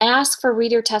 Ask for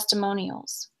reader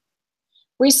testimonials.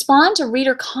 Respond to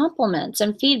reader compliments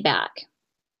and feedback.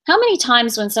 How many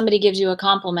times when somebody gives you a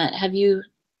compliment have you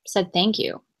said thank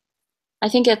you? I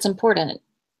think that's important.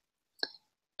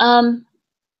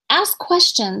 Ask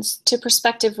questions to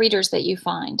prospective readers that you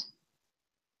find.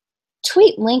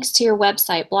 Tweet links to your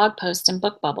website, blog posts, and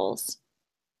book bubbles.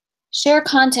 Share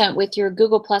content with your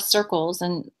Google Plus circles,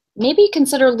 and maybe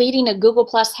consider leading a Google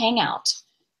Plus hangout.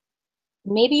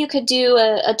 Maybe you could do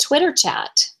a Twitter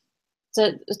chat.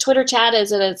 So a Twitter chat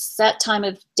is at a set time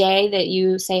of day that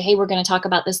you say, hey, we're going to talk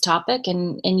about this topic,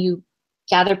 and you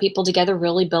gather people together,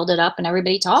 really build it up, and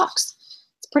everybody talks.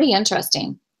 It's pretty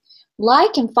interesting.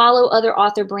 Like and follow other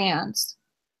author brands.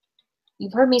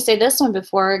 You've heard me say this one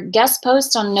before, guest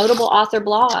post on notable author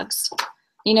blogs.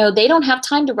 You know, they don't have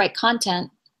time to write content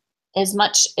as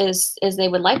much as they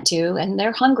would like to, and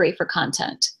they're hungry for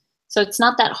content. So it's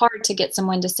not that hard to get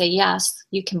someone to say, yes,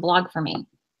 you can blog for me.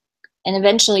 And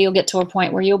eventually you'll get to a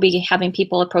point where you'll be having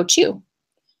people approach you.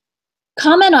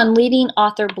 Comment on leading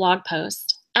author blog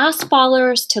posts. Ask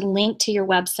followers to link to your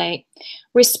website.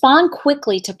 Respond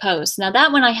quickly to posts. Now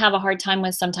that one I have a hard time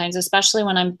with sometimes, especially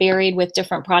when I'm buried with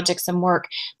different projects and work.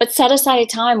 But set aside a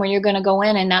time where you're going to go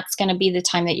in, and that's going to be the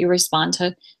time that you respond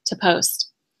to posts.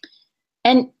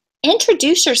 And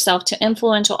introduce yourself to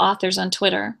influential authors on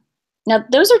Twitter. Now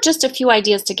those are just a few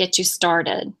ideas to get you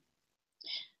started.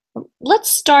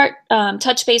 Let's start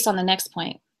touch base on the next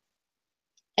point.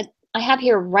 I have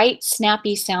here write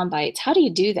snappy sound bites. How do you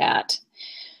do that?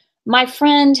 My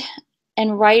friend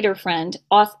and writer friend,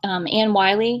 Ann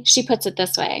Wiley, she puts it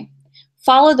this way.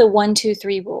 Follow the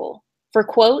 1-2-3 rule. For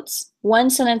quotes, 1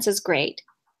 sentence is great,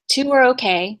 2 are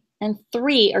okay, and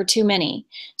 3 are too many.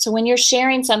 So when you're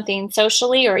sharing something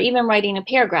socially or even writing a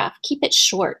paragraph, keep it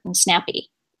short and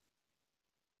snappy.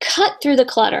 Cut through the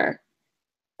clutter.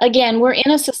 Again, we're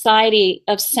in a society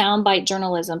of soundbite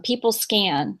journalism. People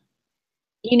scan.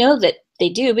 You know that they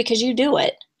do because you do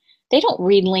it. They don't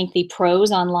read lengthy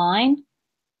prose online.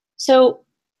 So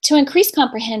to increase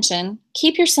comprehension,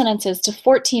 keep your sentences to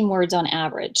 14 words on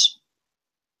average.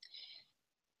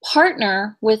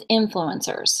 Partner with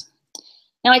influencers.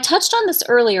 Now I touched on this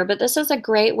earlier, but this is a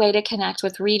great way to connect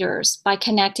with readers by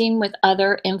connecting with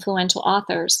other influential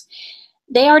authors.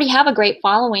 They already have a great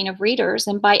following of readers,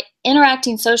 and by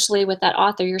interacting socially with that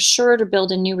author, you're sure to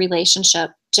build a new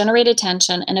relationship, generate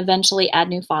attention, and eventually add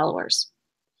new followers.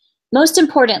 Most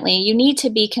importantly, you need to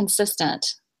be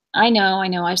consistent. I know,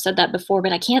 I've said that before,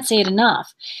 but I can't say it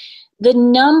enough. The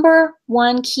number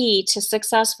one key to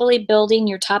successfully building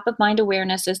your top of mind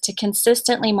awareness is to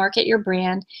consistently market your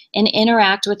brand and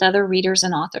interact with other readers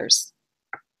and authors.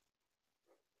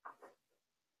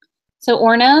 So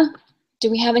Orna, do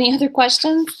we have any other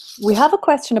questions? We have a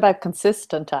question about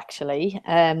consistent, actually.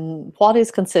 What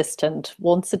is consistent?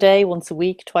 Once a day, once a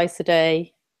week, twice a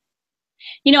day?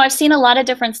 You know, I've seen a lot of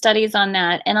different studies on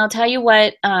that, and I'll tell you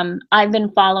what I've been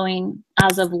following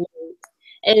as of late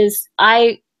is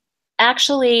I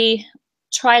actually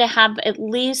try to have at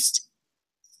least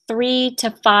 3 to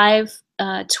 5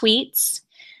 tweets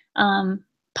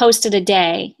posted a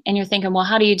day. And you're thinking, well,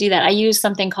 how do you do that? I use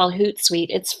something called Hootsuite.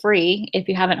 It's free. If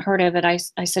you haven't heard of it, I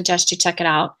suggest you check it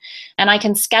out. And I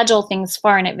can schedule things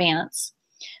far in advance.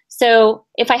 So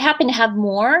if I happen to have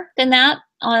more than that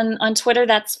on Twitter,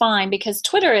 that's fine, because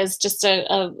Twitter is just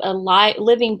a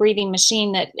living, breathing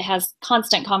machine that has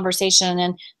constant conversation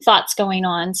and thoughts going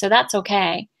on. So that's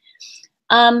okay.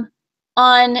 On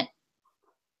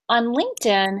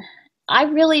LinkedIn, I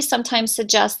really sometimes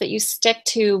suggest that you stick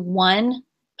to 1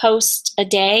 post a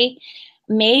day,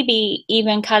 maybe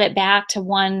even cut it back to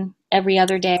 1 every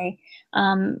other day.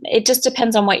 It just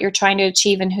depends on what you're trying to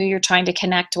achieve and who you're trying to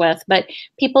connect with. But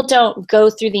people don't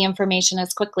go through the information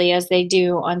as quickly as they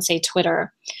do on, say,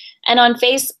 Twitter. And on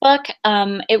Facebook,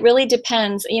 it really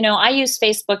depends. You know, I use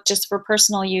Facebook just for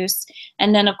personal use.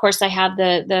 And then, of course, I have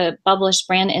the Bublish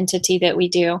brand entity that we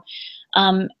do.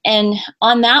 And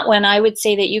on that one, I would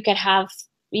say that you could have,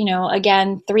 you know,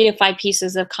 again, 3 to 5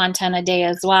 pieces of content a day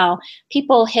as well.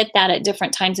 People hit that at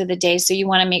different times of the day. So you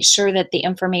want to make sure that the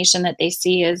information that they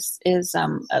see is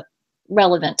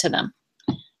relevant to them.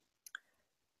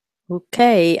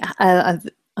 Okay.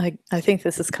 I think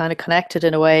this is kind of connected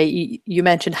in a way. You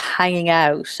mentioned hanging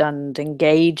out and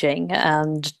engaging,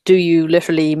 and do you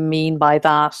literally mean by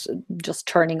that just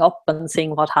turning up and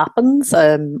seeing what happens?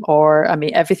 Or, I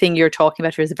mean, everything you're talking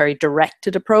about here is a very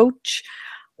directed approach.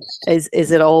 Is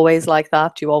it always like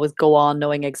that? Do you always go on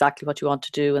knowing exactly what you want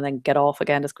to do and then get off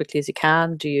again as quickly as you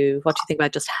can? What do you think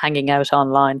about just hanging out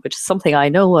online, which is something I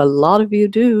know a lot of you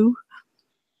do?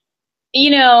 You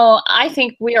know, I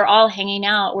think we are all hanging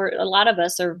out. A lot of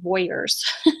us are voyeurs.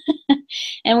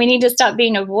 And we need to stop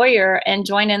being a voyeur and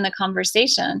join in the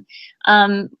conversation.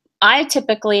 I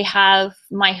typically have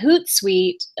my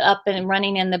Hootsuite up and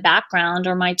running in the background,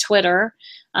 or my Twitter,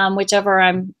 whichever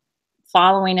I'm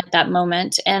following at that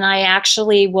moment. And I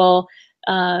actually will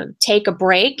take a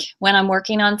break when I'm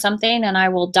working on something, and I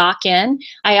will dock in.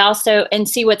 I also, and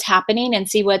see what's happening and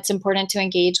see what's important to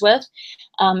engage with,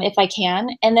 if I can.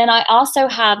 And then I also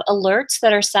have alerts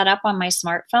that are set up on my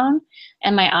smartphone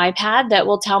and my iPad that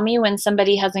will tell me when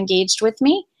somebody has engaged with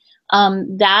me.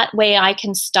 That way I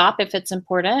can stop if it's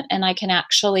important, and I can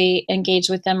actually engage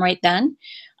with them right then.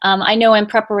 I know in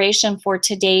preparation for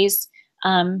today's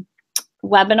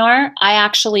webinar, I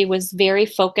actually was very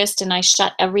focused and I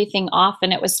shut everything off.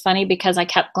 And it was funny because I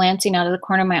kept glancing out of the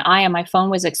corner of my eye and my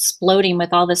phone was exploding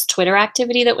with all this Twitter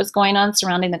activity that was going on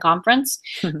surrounding the conference,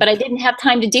 but I didn't have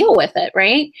time to deal with it,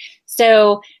 right?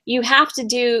 So you have to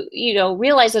do, you know,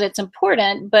 realize that it's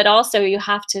important, but also you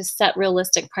have to set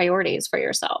realistic priorities for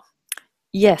yourself.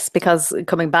 Yes, because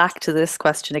coming back to this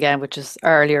question again, which is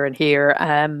earlier in here,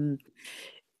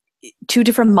 two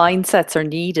different mindsets are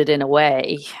needed in a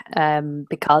way,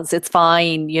 because it's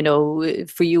fine, you know,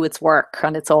 for you it's work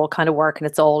and it's all kind of work and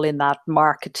it's all in that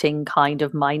marketing kind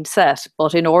of mindset.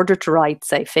 But in order to write,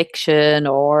 say, fiction,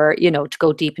 or, you know, to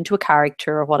go deep into a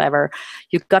character or whatever,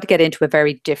 you've got to get into a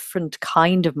very different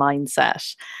kind of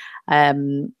mindset.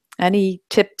 Any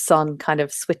tips on kind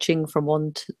of switching from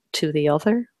one to the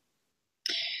other?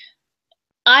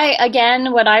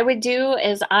 Again, what I would do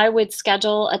is I would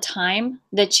schedule a time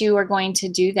that you are going to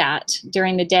do that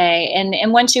during the day.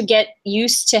 And once you get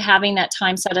used to having that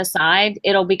time set aside,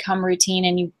 it'll become routine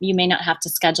and you may not have to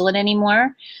schedule it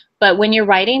anymore. But when you're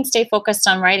writing, stay focused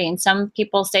on writing. Some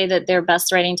people say that their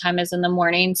best writing time is in the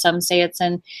morning. Some say it's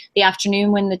in the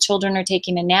afternoon when the children are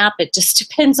taking a nap. It just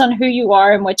depends on who you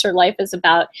are and what your life is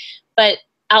about. But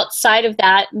outside of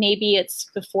that, maybe it's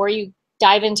before you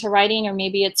dive into writing, or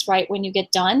maybe it's right when you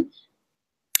get done.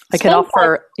 I can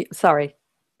offer, sorry,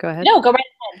 go ahead. No, go right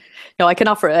ahead. No, I can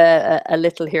offer a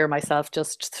little here myself,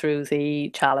 just through the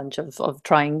challenge of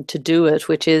trying to do it,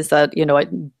 which is that, you know, I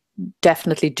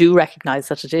definitely do recognize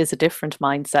that it is a different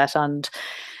mindset, and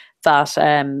that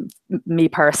me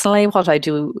personally, what I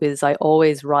do is I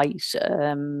always write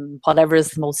whatever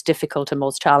is the most difficult and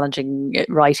most challenging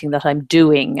writing that I'm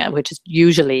doing, which is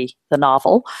usually the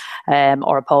novel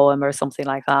or a poem or something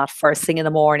like that, first thing in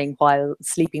the morning while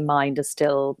sleeping mind is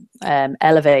still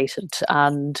elevated.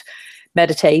 And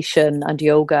meditation and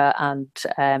yoga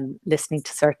and listening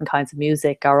to certain kinds of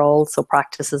music are also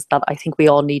practices that I think we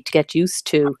all need to get used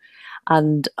to.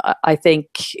 And I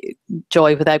think,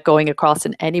 Joy, without going across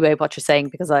in any way what you're saying,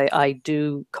 because I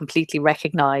do completely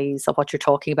recognize that what you're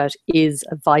talking about is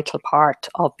a vital part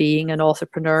of being an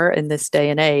authorpreneur in this day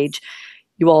and age,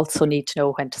 you also need to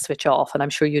know when to switch off. And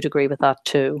I'm sure you'd agree with that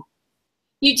too.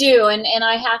 You do. And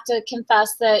I have to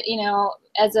confess that, you know,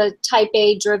 as a type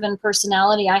A driven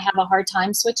personality, I have a hard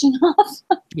time switching off.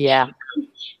 Yeah.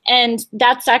 And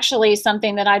that's actually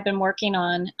something that I've been working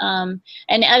on.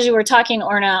 And as you were talking,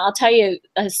 Orna, I'll tell you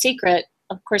a secret.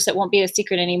 Of course, it won't be a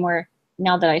secret anymore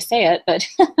now that I say it, but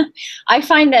I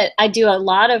find that I do a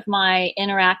lot of my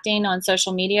interacting on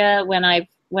social media when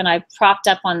I've propped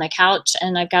up on the couch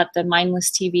and I've got the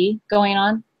mindless TV going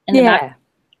on in the back.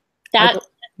 That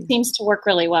seems to work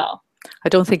really well. I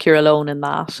don't think you're alone in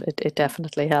that. It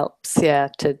definitely helps, yeah,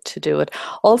 to do it.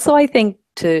 Also, I think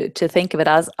to think of it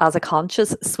as a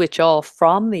conscious switch off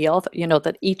from the other, you know,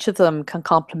 that each of them can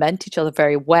complement each other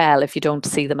very well if you don't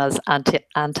see them as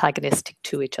antagonistic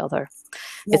to each other.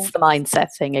 Yeah. It's the mindset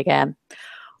thing again.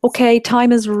 Okay,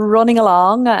 time is running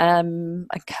along.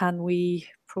 Can we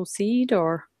proceed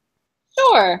or?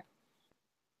 Sure.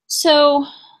 So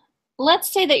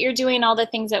let's say that you're doing all the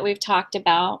things that we've talked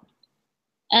about.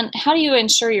 And how do you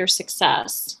ensure your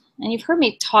success? And you've heard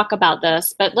me talk about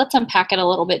this, but let's unpack it a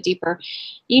little bit deeper.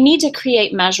 You need to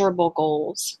create measurable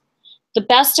goals. The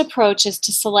best approach is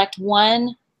to select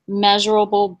one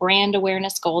measurable brand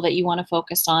awareness goal that you want to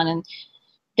focus on. And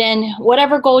then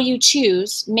whatever goal you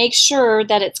choose, make sure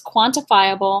that it's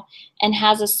quantifiable and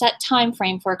has a set time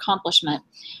frame for accomplishment.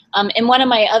 In one of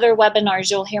my other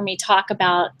webinars, you'll hear me talk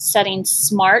about setting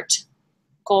SMART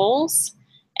goals.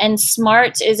 And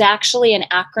SMART is actually an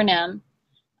acronym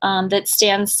that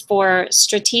stands for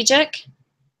strategic,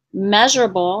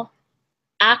 measurable,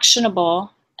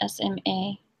 actionable,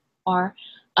 SMAR,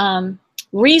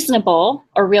 reasonable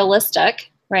or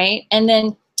realistic, right? And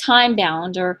then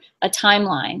time-bound or a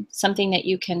timeline, something that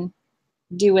you can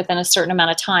do within a certain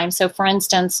amount of time. So for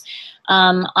instance,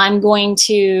 I'm going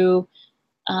to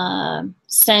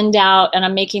send out, and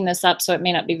I'm making this up so it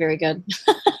may not be very good,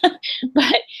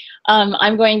 but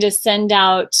I'm going to send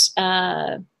out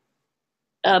a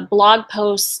blog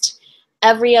post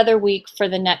every other week for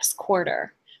the next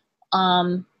quarter.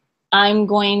 I'm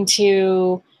going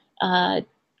to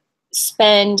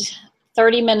spend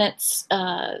 30 minutes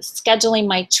scheduling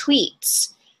my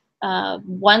tweets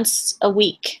once a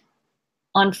week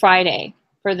on Friday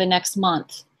for the next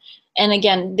month. And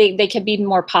again, they could be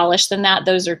more polished than that.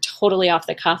 Those are totally off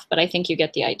the cuff, but I think you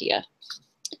get the idea.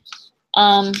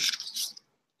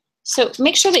 So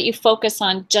make sure that you focus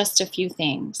on just a few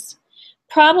things.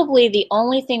 Probably the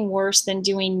only thing worse than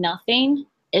doing nothing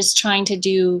is trying to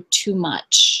do too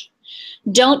much.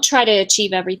 Don't try to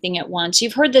achieve everything at once.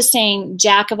 You've heard the saying,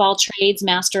 jack of all trades,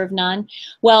 master of none.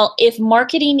 Well, if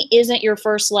marketing isn't your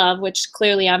first love, which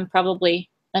clearly I'm probably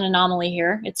an anomaly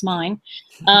here, it's mine,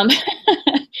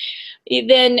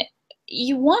 then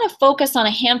you want to focus on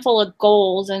a handful of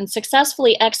goals and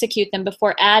successfully execute them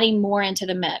before adding more into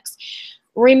the mix.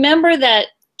 Remember that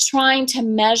trying to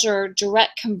measure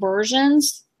direct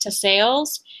conversions to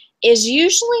sales is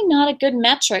usually not a good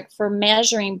metric for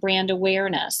measuring brand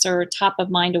awareness or top of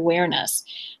mind awareness.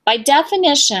 By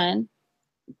definition,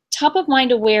 top of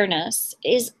mind awareness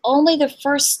is only the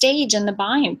first stage in the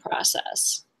buying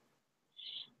process.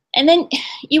 And then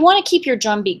you want to keep your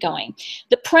drumbeat going.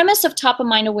 The premise of top of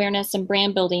mind awareness and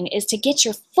brand building is to get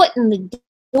your foot in the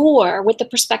door with the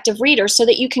prospective reader so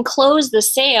that you can close the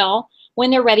sale when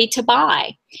they're ready to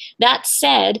buy. That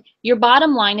said, your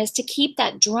bottom line is to keep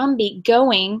that drumbeat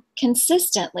going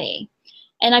consistently.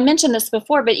 And I mentioned this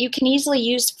before, but you can easily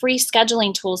use free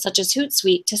scheduling tools such as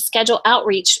Hootsuite to schedule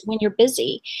outreach when you're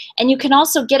busy. And you can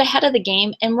also get ahead of the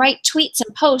game and write tweets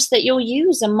and posts that you'll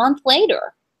use a month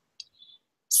later.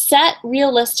 Set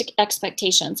realistic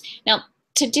expectations. Now,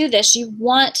 to do this, you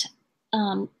want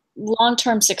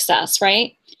long-term success,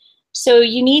 right? So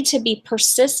you need to be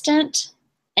persistent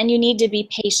and you need to be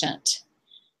patient.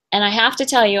 And I have to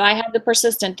tell you, I have the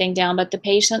persistent thing down, but the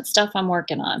patient stuff I'm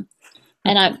working on.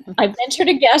 And I venture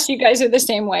to guess you guys are the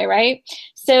same way, right?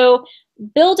 So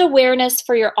build awareness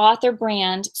for your author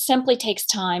brand simply takes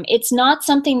time. It's not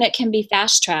something that can be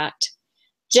fast-tracked.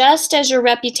 Just as your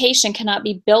reputation cannot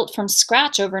be built from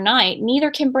scratch overnight,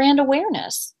 neither can brand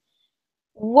awareness.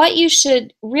 What you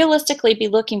should realistically be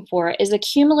looking for is a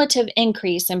cumulative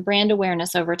increase in brand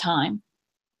awareness over time.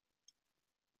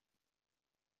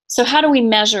 So how do we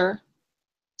measure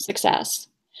success?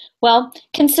 Well,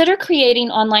 consider creating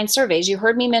online surveys. You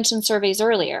heard me mention surveys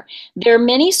earlier. There are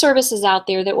many services out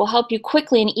there that will help you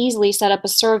quickly and easily set up a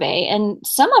survey, and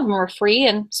some of them are free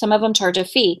and some of them charge a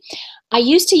fee. I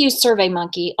used to use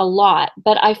SurveyMonkey a lot,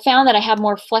 but I found that I have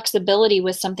more flexibility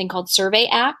with something called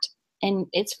SurveyAct, and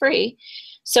it's free.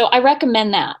 So I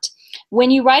recommend that.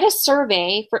 When you write a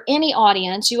survey for any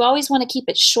audience, you always want to keep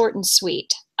it short and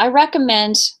sweet. I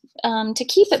recommend to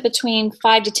keep it between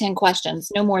 5 to 10 questions,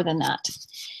 no more than that.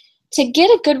 To get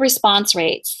a good response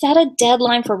rate, set a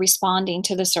deadline for responding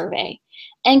to the survey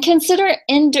and consider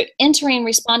entering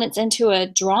respondents into a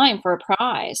drawing for a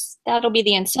prize. That'll be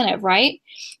the incentive, right?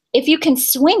 If you can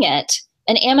swing it,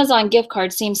 an Amazon gift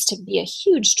card seems to be a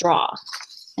huge draw,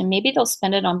 and maybe they'll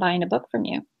spend it on buying a book from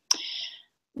you.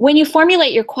 When you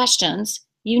formulate your questions,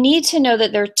 you need to know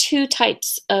that there are two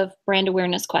types of brand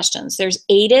awareness questions. There's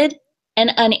aided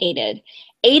and unaided.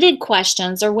 Aided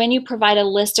questions are when you provide a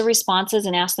list of responses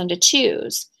and ask them to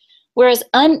choose, whereas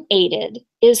unaided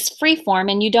is free form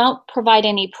and you don't provide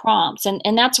any prompts, and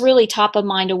that's really top of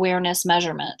mind awareness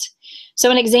measurement.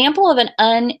 So an example of an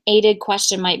unaided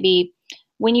question might be,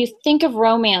 when you think of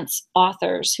romance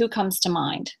authors, who comes to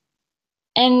mind?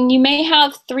 And you may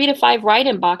have 3 to 5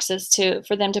 write-in boxes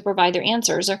for them to provide their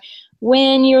answers. Or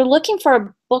when you're looking for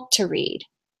a book to read,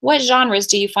 what genres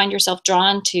do you find yourself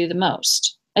drawn to the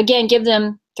most? Again, give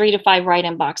them 3 to 5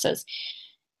 write-in boxes.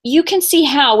 you can see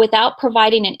how, without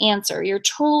providing an answer, you're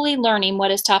truly learning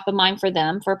what is top of mind for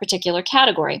them for a particular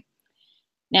category.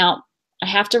 Now, I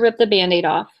have to rip the Band-Aid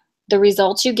off. The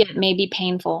results you get may be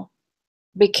painful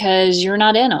because you're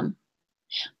not in them,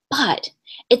 but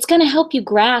it's going to help you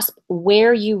grasp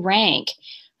where you rank,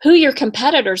 who your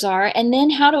competitors are, and then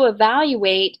how to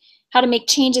evaluate how to make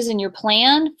changes in your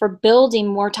plan for building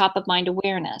more top-of-mind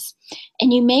awareness.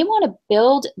 And you may want to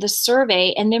build the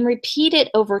survey and then repeat it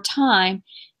over time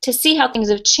to see how things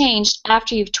have changed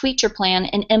after you've tweaked your plan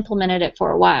and implemented it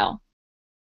for a while.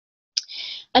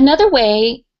 Another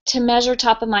way to measure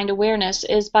top-of-mind awareness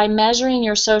is by measuring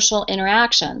your social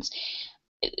interactions.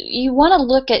 You want to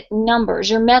look at numbers,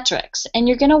 your metrics, and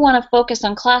you're going to want to focus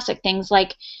on classic things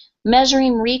like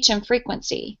measuring reach and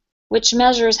frequency, which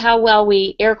measures how well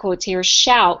we, air quotes here,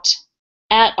 shout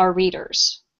at our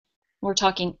readers. We're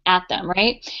talking at them,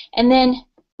 right? And then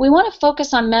we want to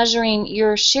focus on measuring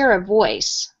your share of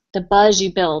voice, the buzz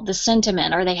you build, the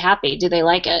sentiment. Are they happy? Do they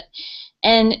like it?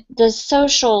 And the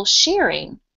social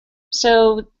sharing.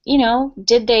 So, you know,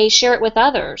 did they share it with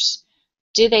others?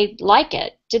 Do they like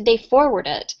it? Did they forward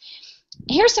it?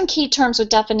 Here's some key terms with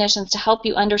definitions to help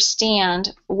you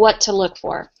understand what to look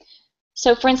for.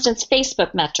 So, for instance,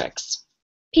 Facebook metrics.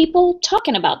 People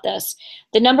talking about this.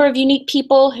 The number of unique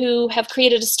people who have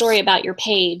created a story about your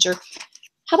page. Or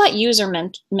how about user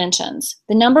mentions?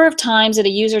 The number of times that a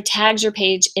user tags your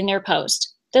page in their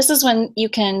post. This is when you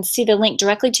can see the link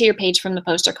directly to your page from the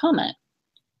post or comment.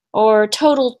 Or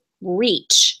total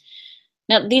reach.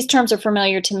 Now, these terms are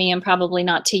familiar to me and probably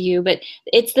not to you, but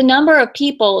it's the number of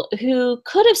people who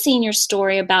could have seen your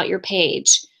story about your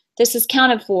page. This is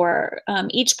counted for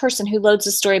each person who loads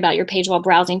a story about your page while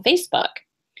browsing Facebook.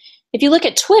 If you look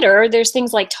at Twitter, there's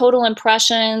things like total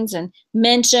impressions and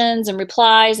mentions and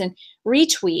replies and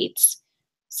retweets.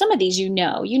 Some of these you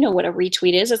know what a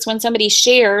retweet is. It's when somebody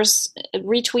shares,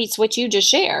 retweets what you just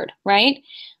shared, right?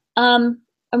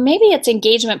 Or maybe it's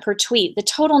engagement per tweet, the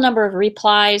total number of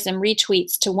replies and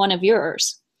retweets to one of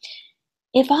yours.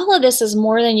 If all of this is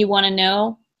more than you want to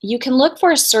know, you can look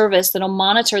for a service that'll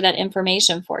monitor that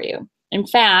information for you. In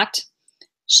fact,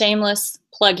 shameless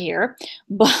plug here,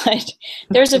 but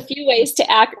there's a few ways to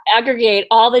aggregate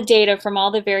all the data from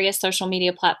all the various social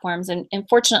media platforms. And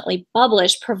fortunately,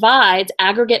 Bublish provides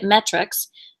aggregate metrics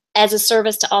as a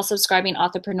service to all subscribing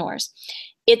Authorpreneurs.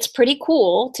 It's pretty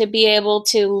cool to be able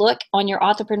to look on your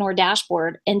Authorpreneur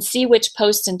dashboard and see which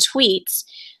posts and tweets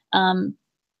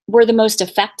were the most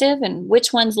effective and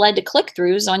which ones led to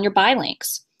click-throughs on your buy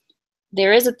links.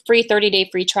 There is a free 30-day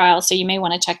free trial, so you may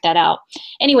want to check that out.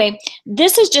 Anyway,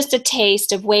 this is just a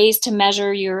taste of ways to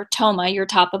measure your TOMA, your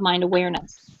top-of-mind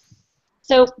awareness.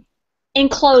 So in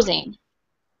closing,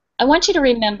 I want you to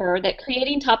remember that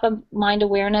creating top-of-mind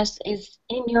awareness is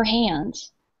in your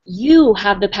hands. You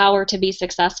have the power to be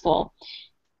successful.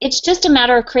 It's just a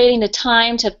matter of creating the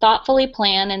time to thoughtfully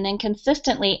plan and then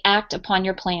consistently act upon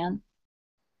your plan.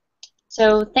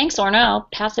 So thanks, Orna. I'll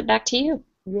pass it back to you.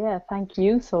 Yeah, thank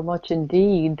you so much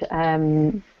indeed.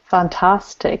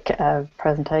 Fantastic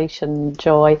presentation,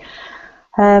 Joy.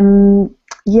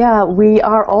 Yeah, we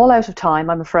are all out of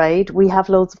time, I'm afraid. We have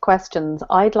loads of questions.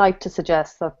 I'd like to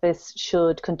suggest that this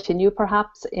should continue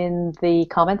perhaps in the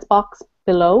comments box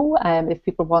below, if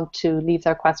people want to leave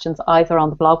their questions either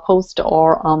on the blog post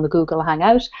or on the Google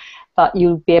Hangout, that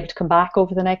you'll be able to come back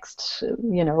over the next,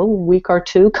 week or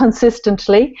two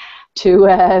consistently to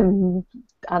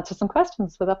answer some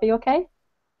questions. Would that be okay?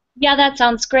 Yeah, that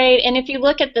sounds great. And if you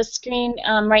look at the screen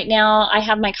right now, I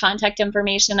have my contact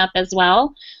information up as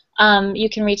well. You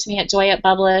can reach me at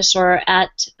joy@Bublish or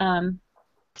at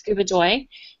Scuba Joy.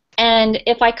 And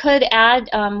if I could add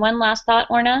one last thought,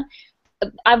 Orna,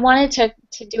 I wanted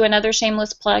to do another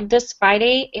shameless plug. This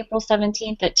Friday, April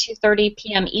 17th at 2:30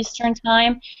 p.m. Eastern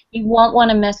Time, you won't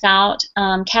want to miss out.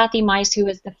 Kathy Mice, who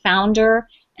is the founder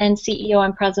and CEO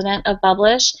and president of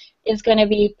Bublish, is going to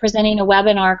be presenting a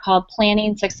webinar called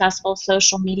Planning Successful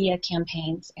Social Media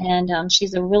Campaigns. And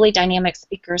she's a really dynamic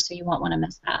speaker, so you won't want to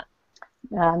miss that.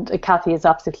 And Kathy is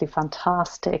absolutely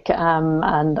fantastic,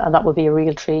 and that will be a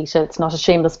real treat. It's not a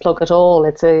shameless plug at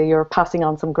all. You're passing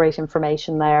on some great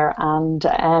information there. And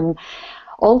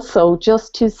also,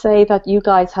 just to say that you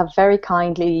guys have very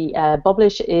kindly,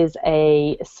 Bublish is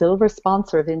a silver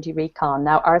sponsor of IndieReCon.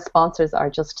 Now, our sponsors are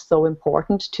just so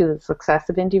important to the success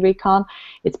of IndieReCon.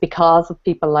 It's because of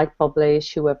people like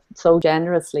Bublish who have so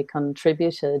generously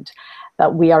contributed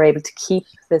that we are able to keep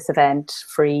this event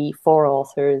free for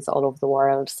authors all over the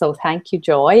world. So thank you,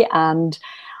 Joy. And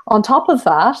On top of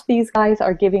that, these guys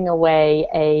are giving away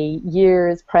a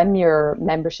year's premier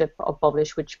membership of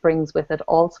Bublish, which brings with it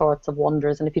all sorts of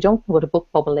wonders. And if you don't know what a book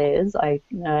bubble is, I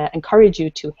encourage you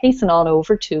to hasten on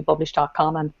over to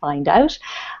bublish.com and find out.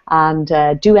 And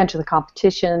do enter the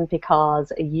competition,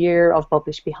 because a year of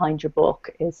Bublish behind your book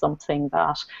is something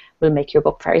that will make your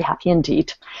book very happy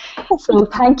indeed. So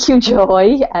thank you,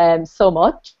 Joy, so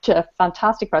much. A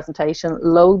fantastic presentation,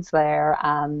 loads there,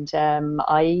 and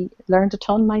I learned a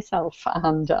ton myself,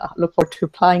 and look forward to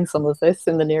applying some of this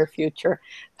in the near future.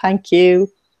 Thank you.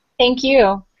 Thank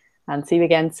you. And see you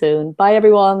again soon. Bye,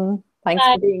 everyone. Thanks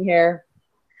Bye. for being here.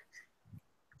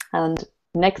 And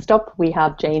next up, we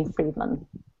have Jane Friedman.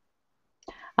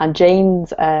 And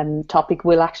Jane's topic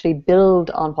will actually build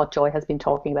on what Joy has been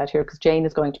talking about here, because Jane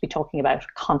is going to be talking about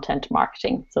content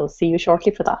marketing. So see you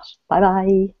shortly for that.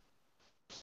 Bye-bye.